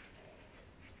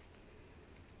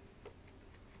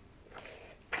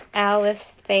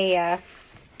 Aletheia.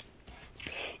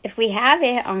 If we have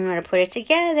it, I'm going to put it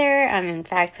together. I'm in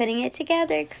fact putting it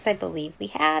together because I believe we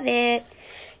have it.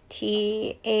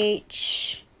 Theia.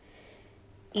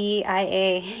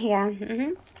 Yeah.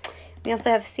 We also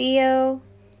have Theo,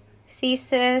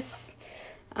 Thesis,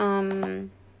 Thor.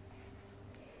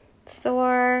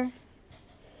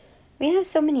 We have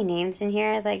so many names in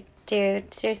here. Like,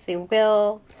 dude, seriously,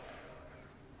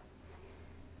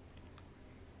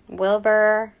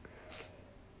 Wilbur.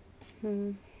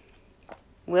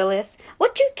 Willis.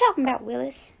 What you talking about,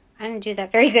 Willis? I don't do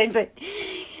that very good, but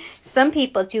some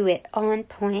people do it on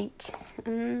point.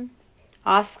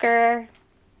 Oscar.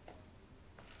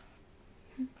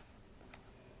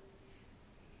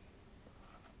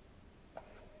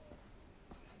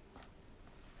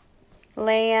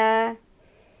 Leia.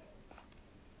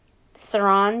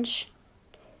 Sarange.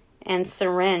 And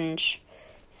syringe.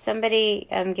 Somebody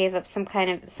gave up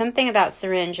something about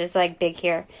syringe is like big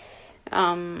here.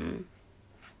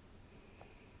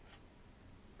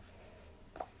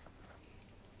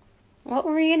 What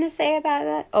were we going to say about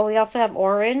that? Oh, we also have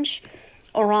orange.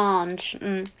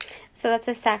 So that's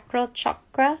a sacral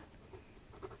chakra.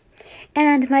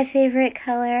 And my favorite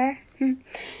color.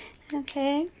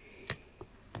 Okay.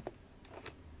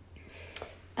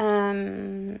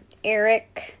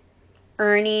 Eric,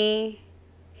 Ernie,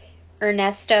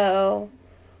 Ernesto,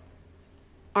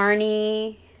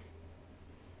 Arnie,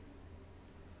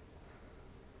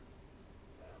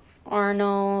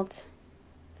 Arnold,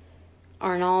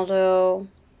 Arnaldo,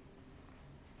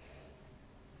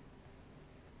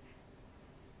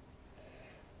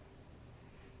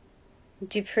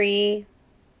 Dupree,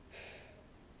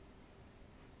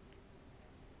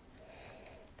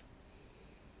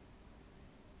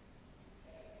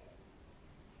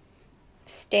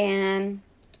 Stan,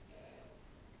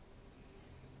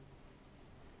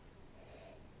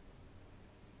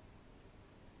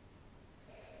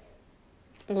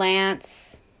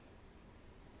 Lance,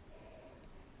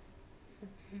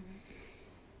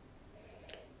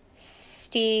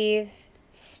 Steve,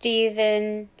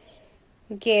 Steven,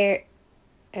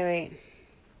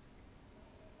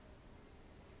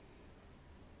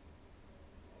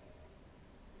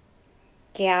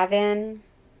 Gavin,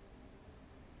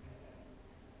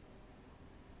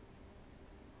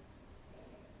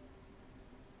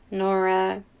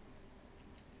 Nora,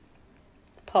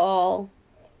 Paul,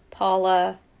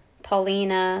 Paula,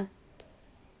 Paulina,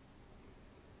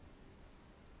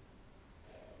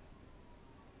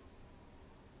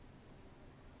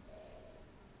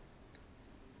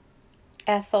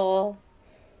 Ethel,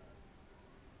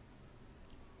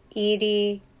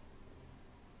 Edie,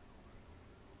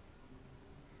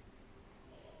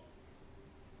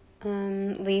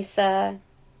 Lisa,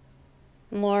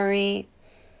 Lori,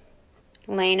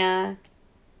 Lena,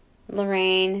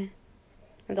 Lorraine,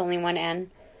 with only one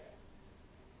N,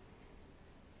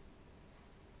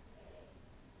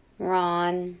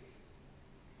 Ron,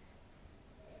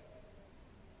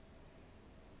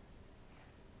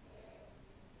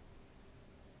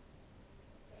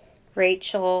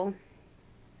 Rachel,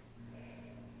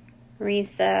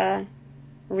 Risa,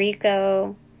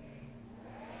 Rico,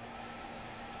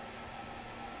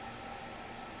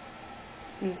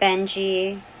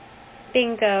 Benji,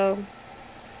 Bingo,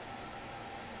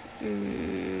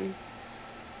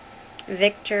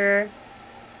 Victor,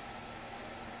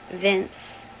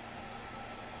 Vince.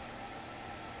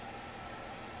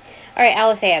 All right,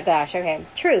 Aletheia, gosh, okay.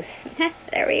 Truth.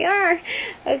 There we are.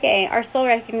 Okay, our soul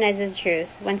recognizes truth.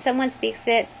 When someone speaks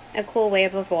it, a cool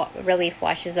wave of relief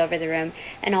washes over the room,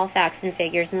 and all facts and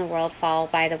figures in the world fall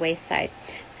by the wayside.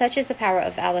 Such is the power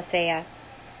of Aletheia.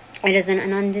 It is an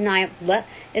undeniable...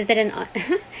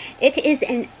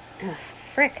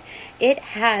 frick, it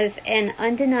has an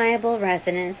undeniable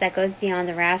resonance that goes beyond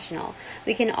the rational.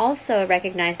 We can also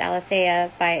recognize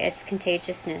aletheia by its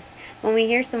contagiousness. When we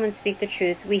hear someone speak the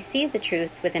truth, we see the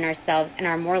truth within ourselves and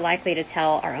are more likely to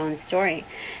tell our own story.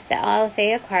 The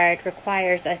aletheia card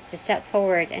requires us to step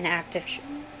toward an act of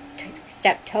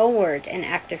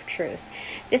truth.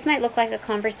 This might look like a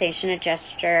conversation, a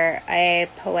gesture, a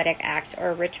poetic act,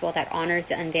 or a ritual that honors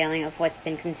the unveiling of what's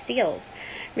been concealed.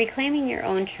 Reclaiming your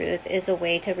own truth is a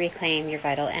way to reclaim your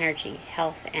vital energy,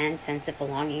 health, and sense of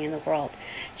belonging in the world.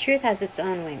 Truth has its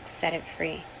own wings. Set it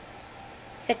free.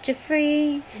 Set you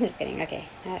free. Just kidding. Okay.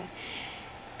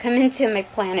 Come into my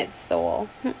planet soul.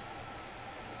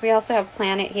 We also have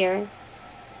planet here.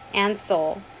 And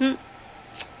soul. Oh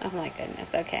my goodness.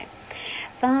 Okay.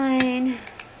 Fine.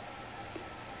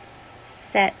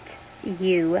 Set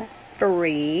you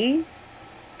free.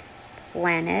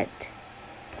 Planet.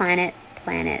 Planet.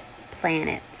 Planet.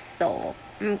 Planet. Soul.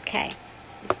 Okay.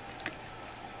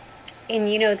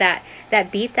 And you know that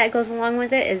beat that goes along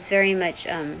with it is very much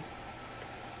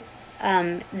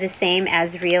the same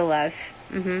as Real Love.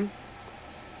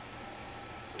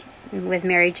 With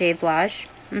Mary J. Blige.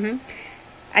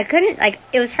 I couldn't,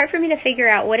 it was hard for me to figure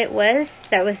out what it was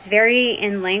that was very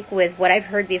in link with what I've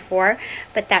heard before,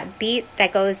 but that beat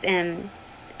that goes in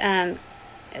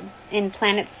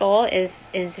Planet Soul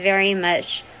is very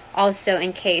much also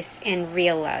encased in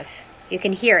Real Love. You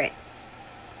can hear it.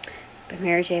 But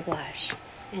Mary J. Blige.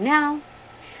 And now,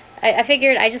 I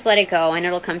figured I just let it go and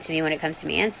it'll come to me when it comes to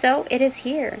me. And so it is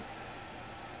here.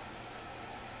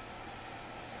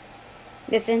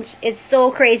 It's so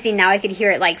crazy now. I could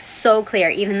hear it so clear.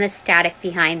 Even the static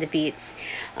behind the beats.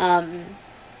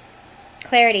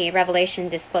 Clarity, revelation,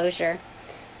 disclosure.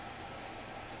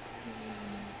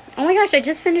 Oh my gosh, I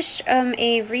just finished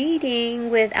a reading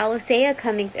with Aletheia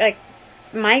coming,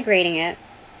 migrating it.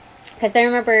 Because I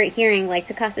remember hearing, like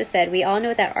Picasso said, we all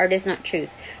know that art is not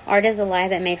truth. Art is a lie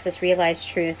that makes us realize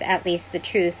truth, at least the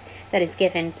truth that is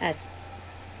given us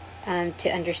to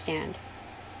understand.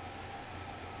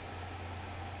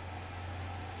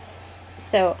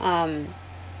 So,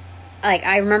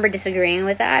 I remember disagreeing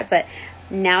with that, but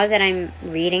now that I'm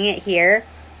reading it here,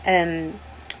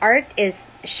 art is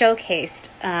showcased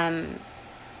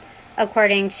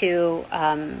according to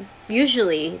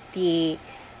usually the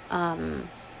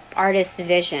artist's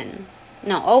vision.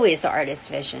 No, always the artist's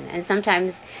vision. And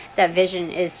sometimes that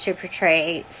vision is to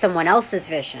portray someone else's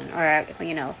vision, or,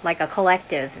 like a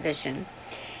collective vision.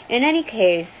 In any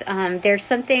case, there's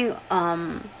something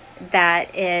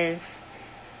that is,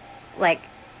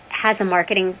 has a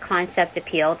marketing concept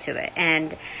appeal to it.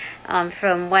 And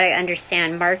from what I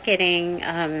understand, marketing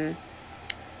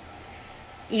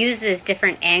uses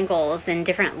different angles and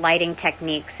different lighting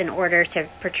techniques in order to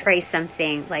portray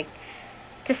something,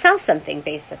 to sell something,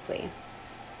 basically,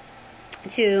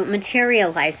 to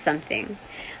materialize something.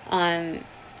 And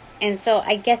so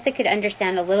I guess I could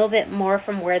understand a little bit more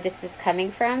from where this is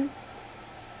coming from.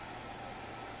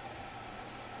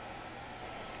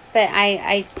 But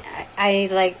I'm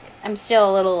still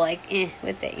a little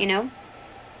with it,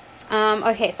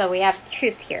 Okay, so we have the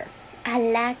truth here. I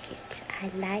like it. I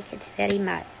like it very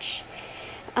much.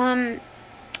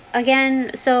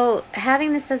 Again, so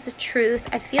having this as a truth,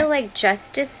 I feel like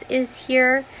justice is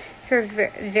here for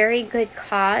a very good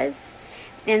cause.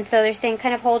 And so they're saying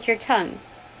kind of hold your tongue.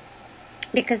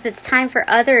 Because it's time for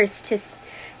others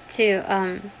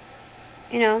to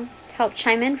help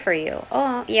chime in for you.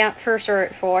 Oh, yeah, for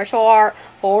sure.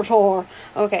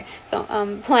 Okay, so,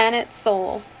 Planet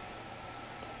Soul.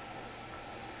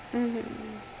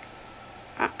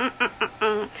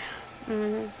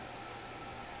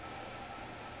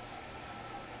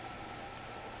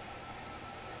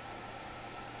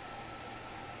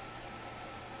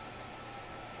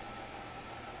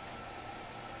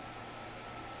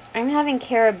 I'm having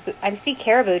Caribou. I see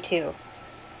Caribou too.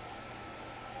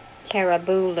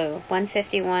 Caribou Lou.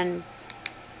 151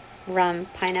 rum,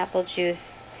 pineapple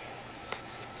juice.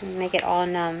 Make it all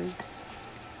numb.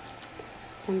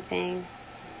 Something.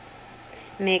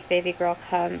 Make baby girl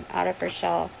come out of her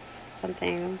shell.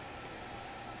 Something.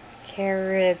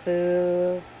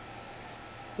 Caribou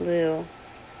Lou.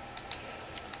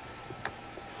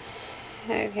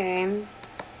 Okay.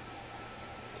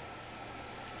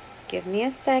 Give me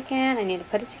a second. I need to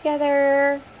put it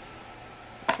together.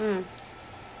 Caribou.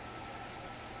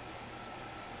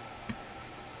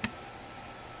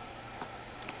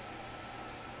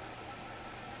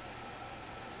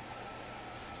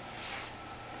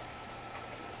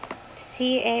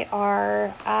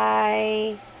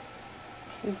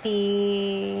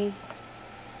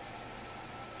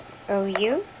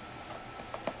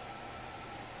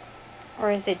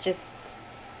 Or is it just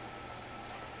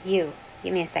you?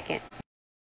 Give me a second.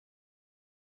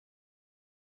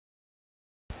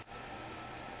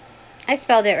 I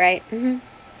spelled it right.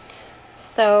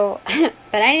 So,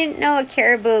 but I didn't know a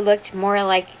caribou looked more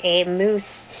like a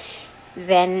moose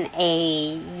than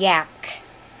a yak.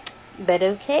 But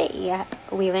okay, yeah,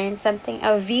 we learned something.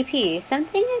 Oh, VP.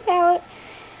 Something about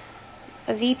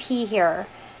a VP here.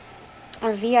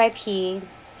 Or VIP.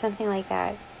 Something like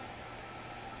that.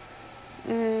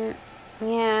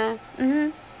 Yeah.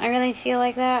 I really feel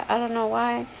like that. I don't know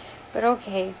why. But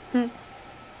okay.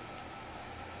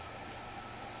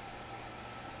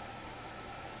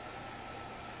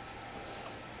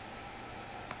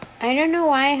 I don't know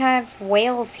why I have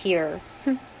whales here.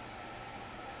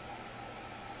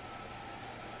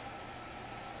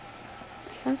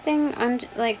 Something under,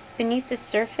 like beneath the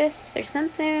surface. There's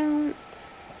something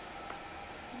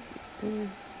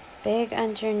big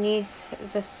underneath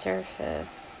the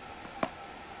surface.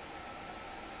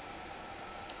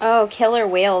 Oh, killer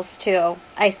whales too.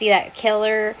 I see that,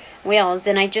 killer whales,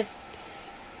 and I just,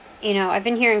 I've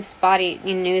been hearing spotty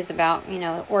news about,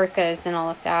 orcas and all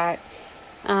of that.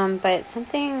 But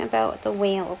something about the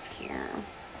whales here.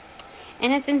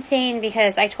 And it's insane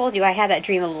because I told you I had that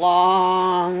dream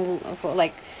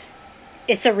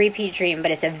it's a repeat dream, but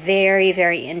it's a very,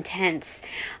 very intense.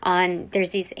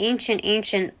 There's these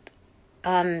ancient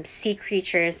sea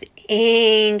creatures,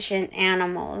 ancient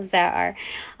animals that are,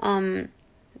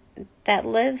 that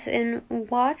live in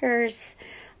waters,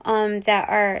 that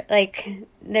are like,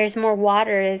 there's more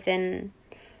water than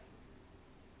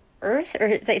Earth,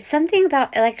 or like something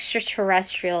about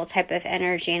extraterrestrial type of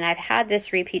energy. And I've had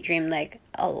this repeat dream like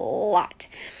a lot,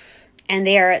 and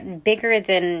they are bigger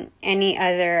than any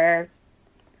other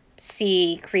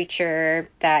sea creature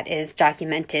that is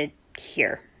documented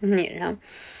here. They're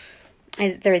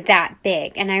that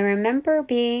big. And I remember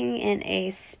being in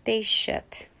a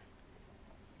spaceship,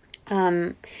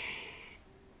 but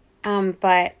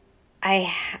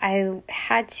I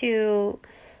had to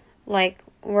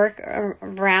work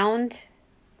around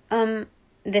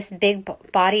this big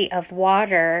body of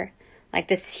water, like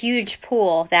this huge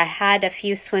pool that had a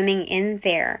few swimming in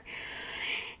there,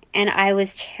 and I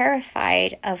was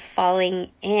terrified of falling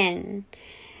in,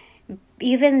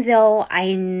 even though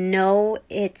I know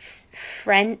it's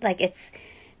friend, I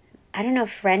don't know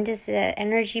if friend is the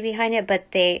energy behind it, but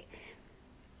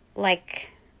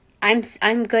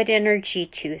I'm good energy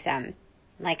to them,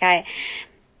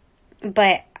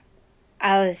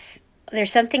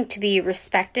 there's something to be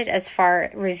revered as far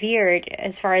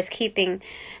as keeping.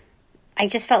 I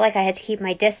just felt like I had to keep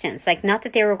my distance. Not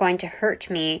that they were going to hurt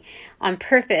me on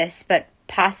purpose, but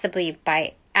possibly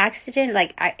by accident.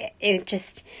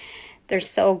 They're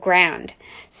so grand.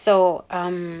 So, but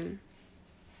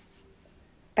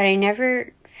I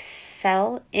never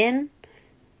fell in.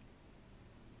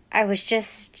 I was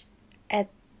just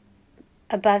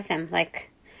above them,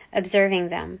 observing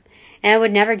them. And I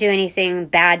would never do anything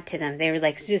bad to them. They were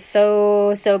just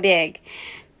so big.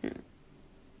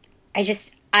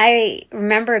 I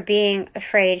remember being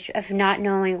afraid of not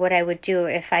knowing what I would do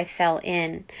if I fell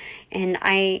in. And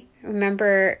I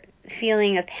remember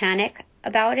feeling a panic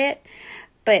about it,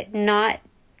 but not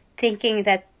thinking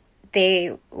that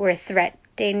they were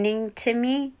threatening to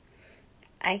me.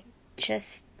 I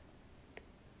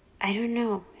don't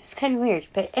know. It's kind of weird.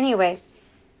 But anyway.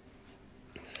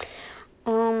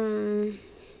 Oh,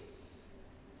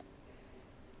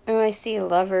 I see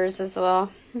lovers as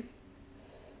well.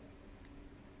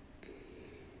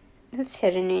 It's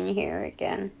hidden in here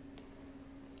again.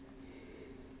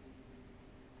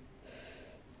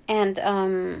 And,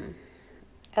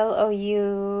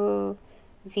 Louvre,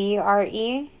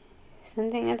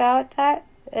 something about that.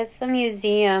 It's a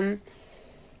museum.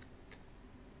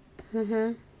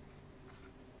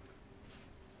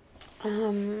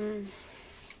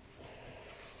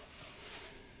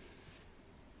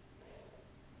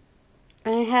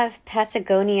 I have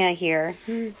Patagonia here.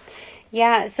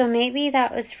 Yeah, so maybe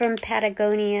that was from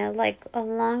Patagonia,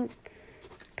 along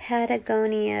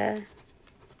Patagonia.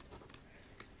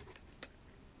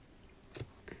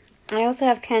 I also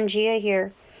have Pangea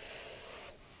here.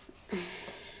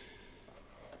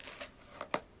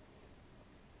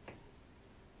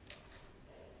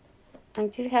 I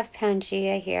do have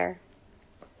Pangea here.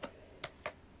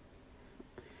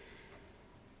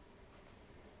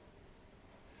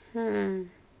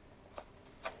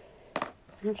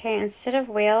 Okay, instead of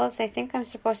whales, I think I'm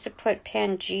supposed to put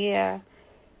Pangea.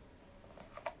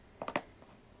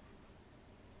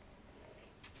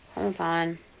 Hold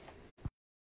on.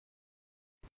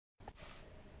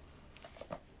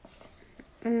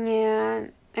 Yeah,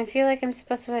 I feel like I'm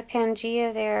supposed to put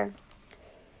Pangea there.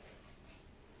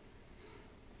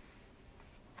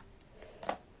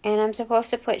 And I'm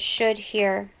supposed to put should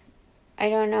here. I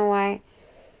don't know why.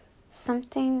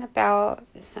 Something about...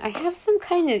 I have some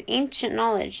kind of ancient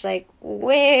knowledge. Like,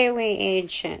 way, way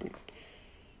ancient.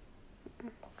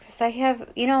 Because I have...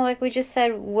 You know, like we just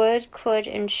said, would, could,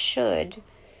 and should.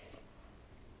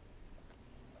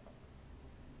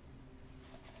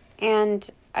 And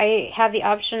I have the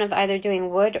option of either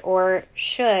doing would or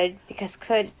should. Because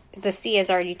could... The C is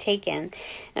already taken.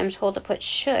 And I'm told to put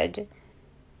should.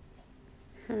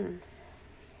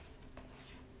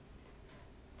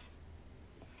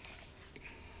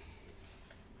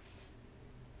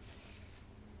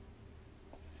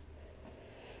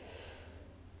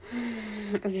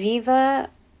 Viva,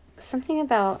 something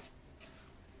about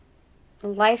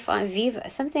life on Viva,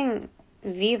 something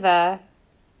Viva,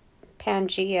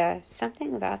 Pangea,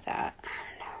 something about that. I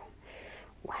don't know.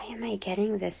 Why am I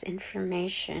getting this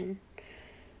information?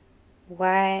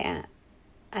 Why?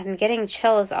 I'm getting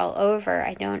chills all over.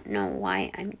 I don't know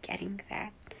why I'm getting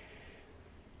that.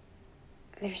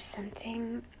 There's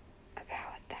something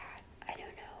about that. I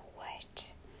don't know what.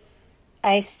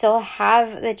 I still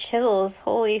have the chills.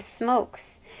 Holy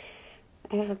smokes.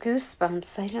 I have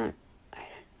goosebumps. I don't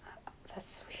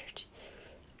that's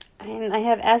weird. I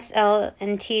have S, L,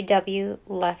 and T, W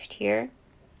left here.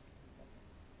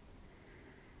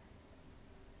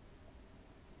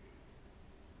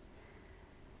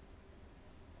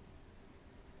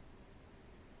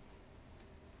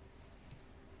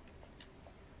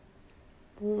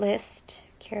 List,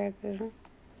 Caribou,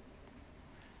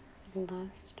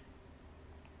 Lust.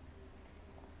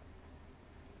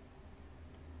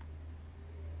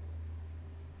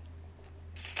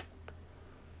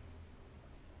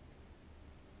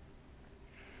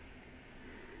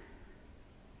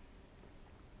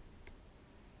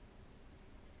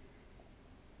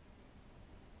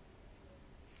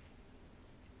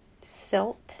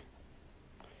 Silt,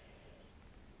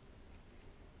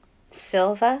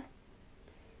 Silva,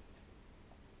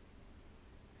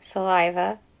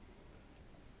 Saliva,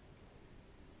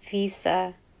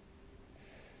 Visa,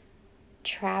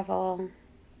 Travel,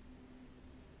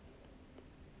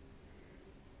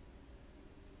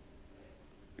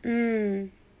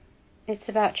 it's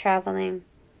about traveling.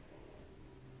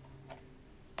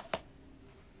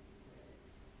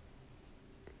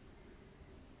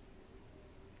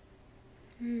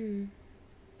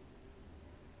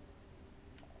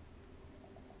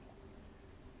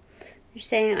 You're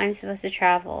saying I'm supposed to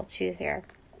travel to there.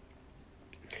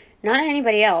 Not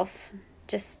anybody else.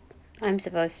 Just I'm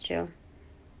supposed to.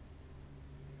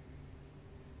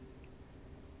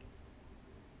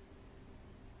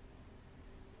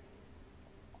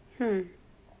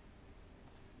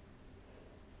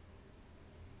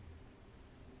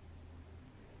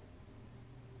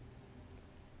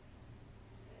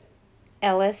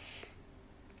 Ellis,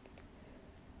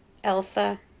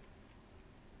 Elsa,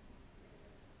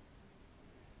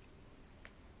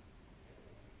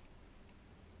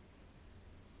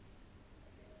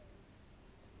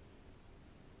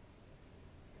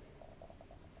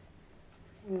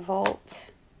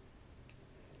 Volt,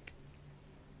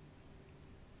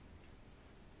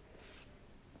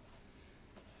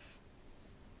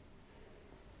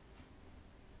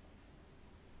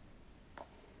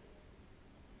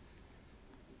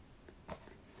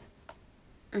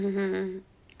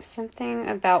 something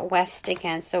about west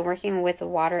again, so working with the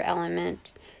water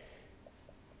element.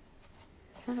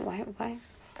 Is that why?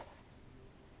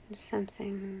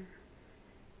 Something.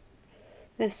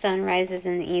 The sun rises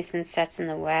in the east and sets in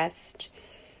the west.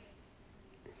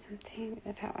 Something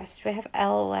about west. We have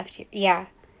L left here. Yeah.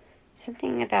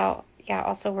 Something about,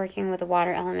 also working with the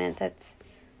water element that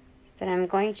I'm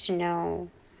going to know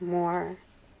more.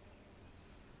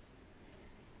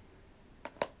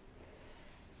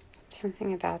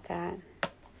 Something about that.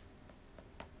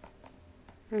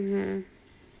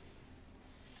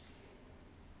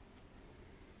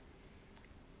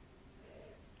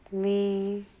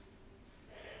 Lee.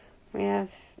 We have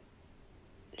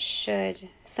should.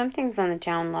 Something's on the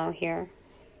down low here.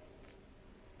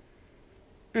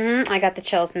 I got the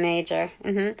chills major.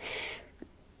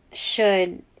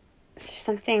 Should.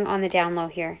 Something on the down low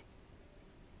here.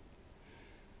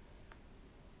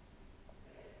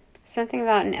 Something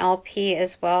about an LP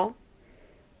as well.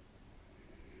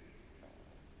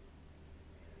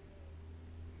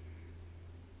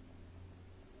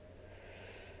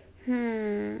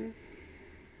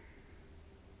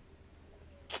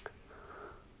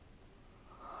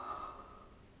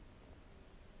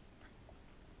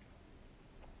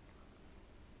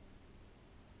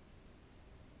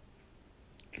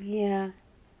 Yeah.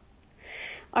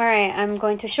 Alright, I'm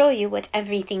going to show you what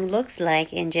everything looks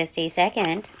like in just a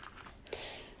second.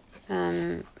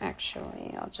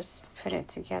 Actually, I'll just put it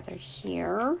together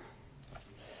here.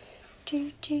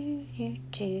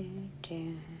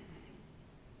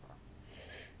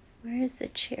 Where's the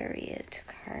Chariot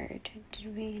card?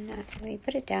 Did we not? We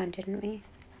put it down, didn't we?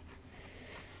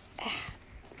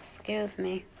 Excuse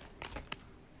me.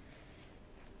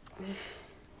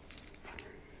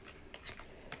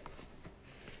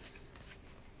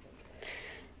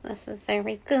 This is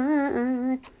very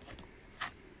good.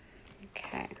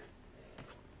 Okay.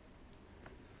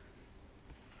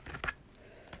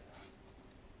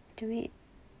 Do we...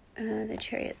 the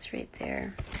Chariot's right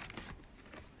there.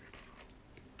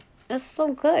 It's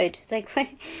so good. Like, what?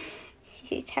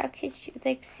 How could you...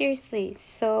 Like, seriously,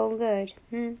 so good.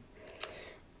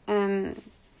 I'm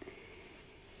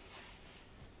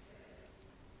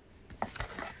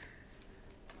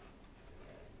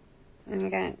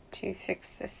going to fix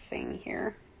this thing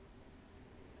here.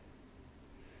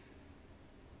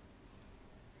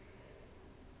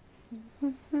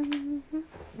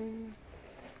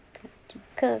 To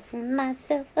cover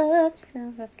myself up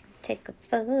so I can take a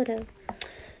photo.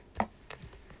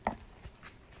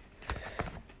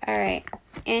 Alright,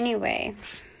 anyway.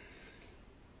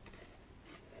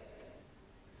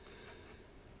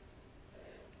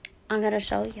 I'm gonna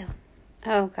show you.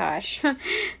 Oh gosh.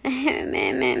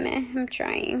 I'm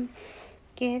trying.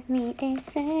 Give me a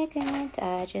second.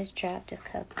 I just dropped a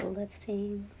couple of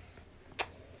things.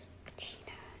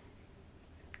 Tina,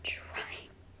 I'm trying.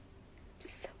 I'm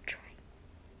so trying.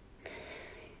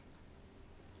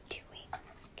 Doing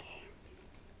okay.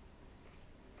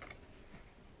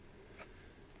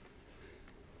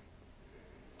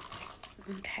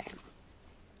 Okay.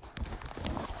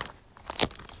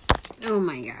 Oh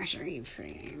my gosh, are you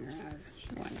freaking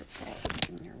wonderful?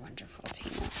 You're wonderful,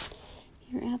 Tina.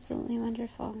 You're absolutely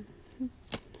wonderful.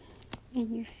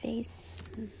 In your face.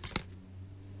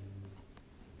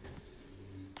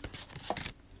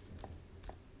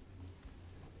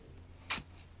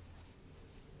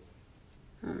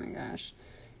 Oh my gosh.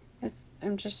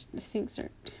 Things are...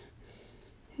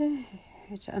 I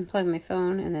had to unplug my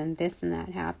phone and then this and that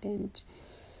happened.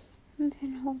 And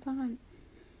then hold on.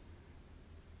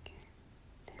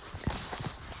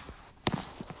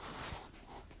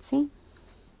 See?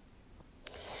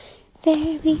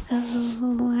 There we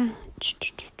go.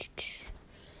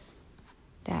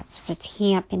 That's what's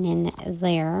happening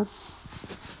there.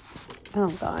 Oh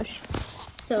gosh.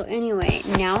 So anyway,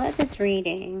 now that this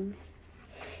reading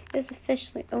is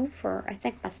officially over, I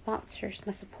thank my sponsors,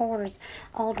 my supporters,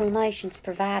 all donations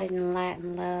provided in light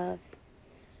and love.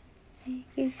 Thank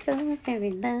you so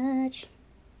very much.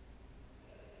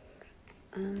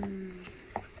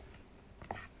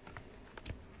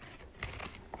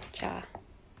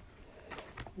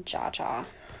 Jaw.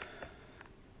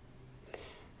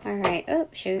 Alright, oh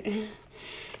shoot.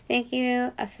 Thank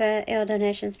you for all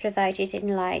donations provided in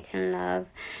light and love.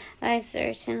 I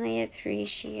certainly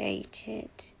appreciate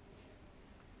it.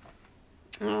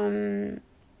 Now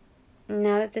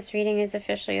that this reading is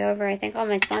officially over, I thank all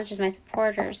my sponsors, my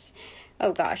supporters.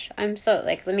 Oh gosh, I'm so,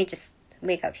 let me just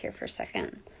wake up here for a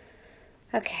second.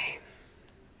 Okay.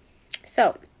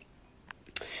 So,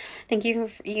 thank you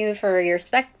for your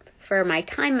respect for my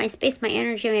time, my space, my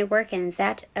energy, my work, and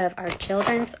that of our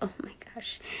children's. Oh my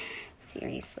gosh.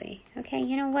 Seriously. Okay,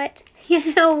 you know what?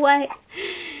 You know what?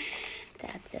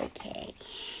 That's okay.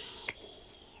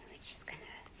 We're just gonna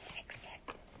fix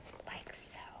it like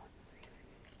so.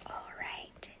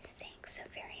 Alright. Thanks so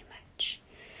very much.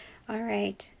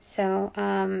 Alright. So,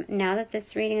 now that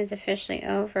this reading is officially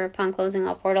over, upon closing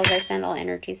all portals, I send all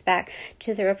energies back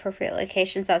to their appropriate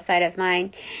locations outside of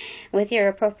mine, with your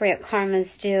appropriate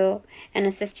karmas due, and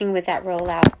assisting with that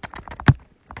rollout.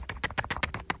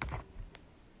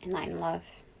 In light and love.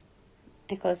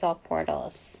 I close all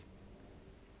portals.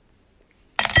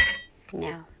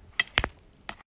 Now.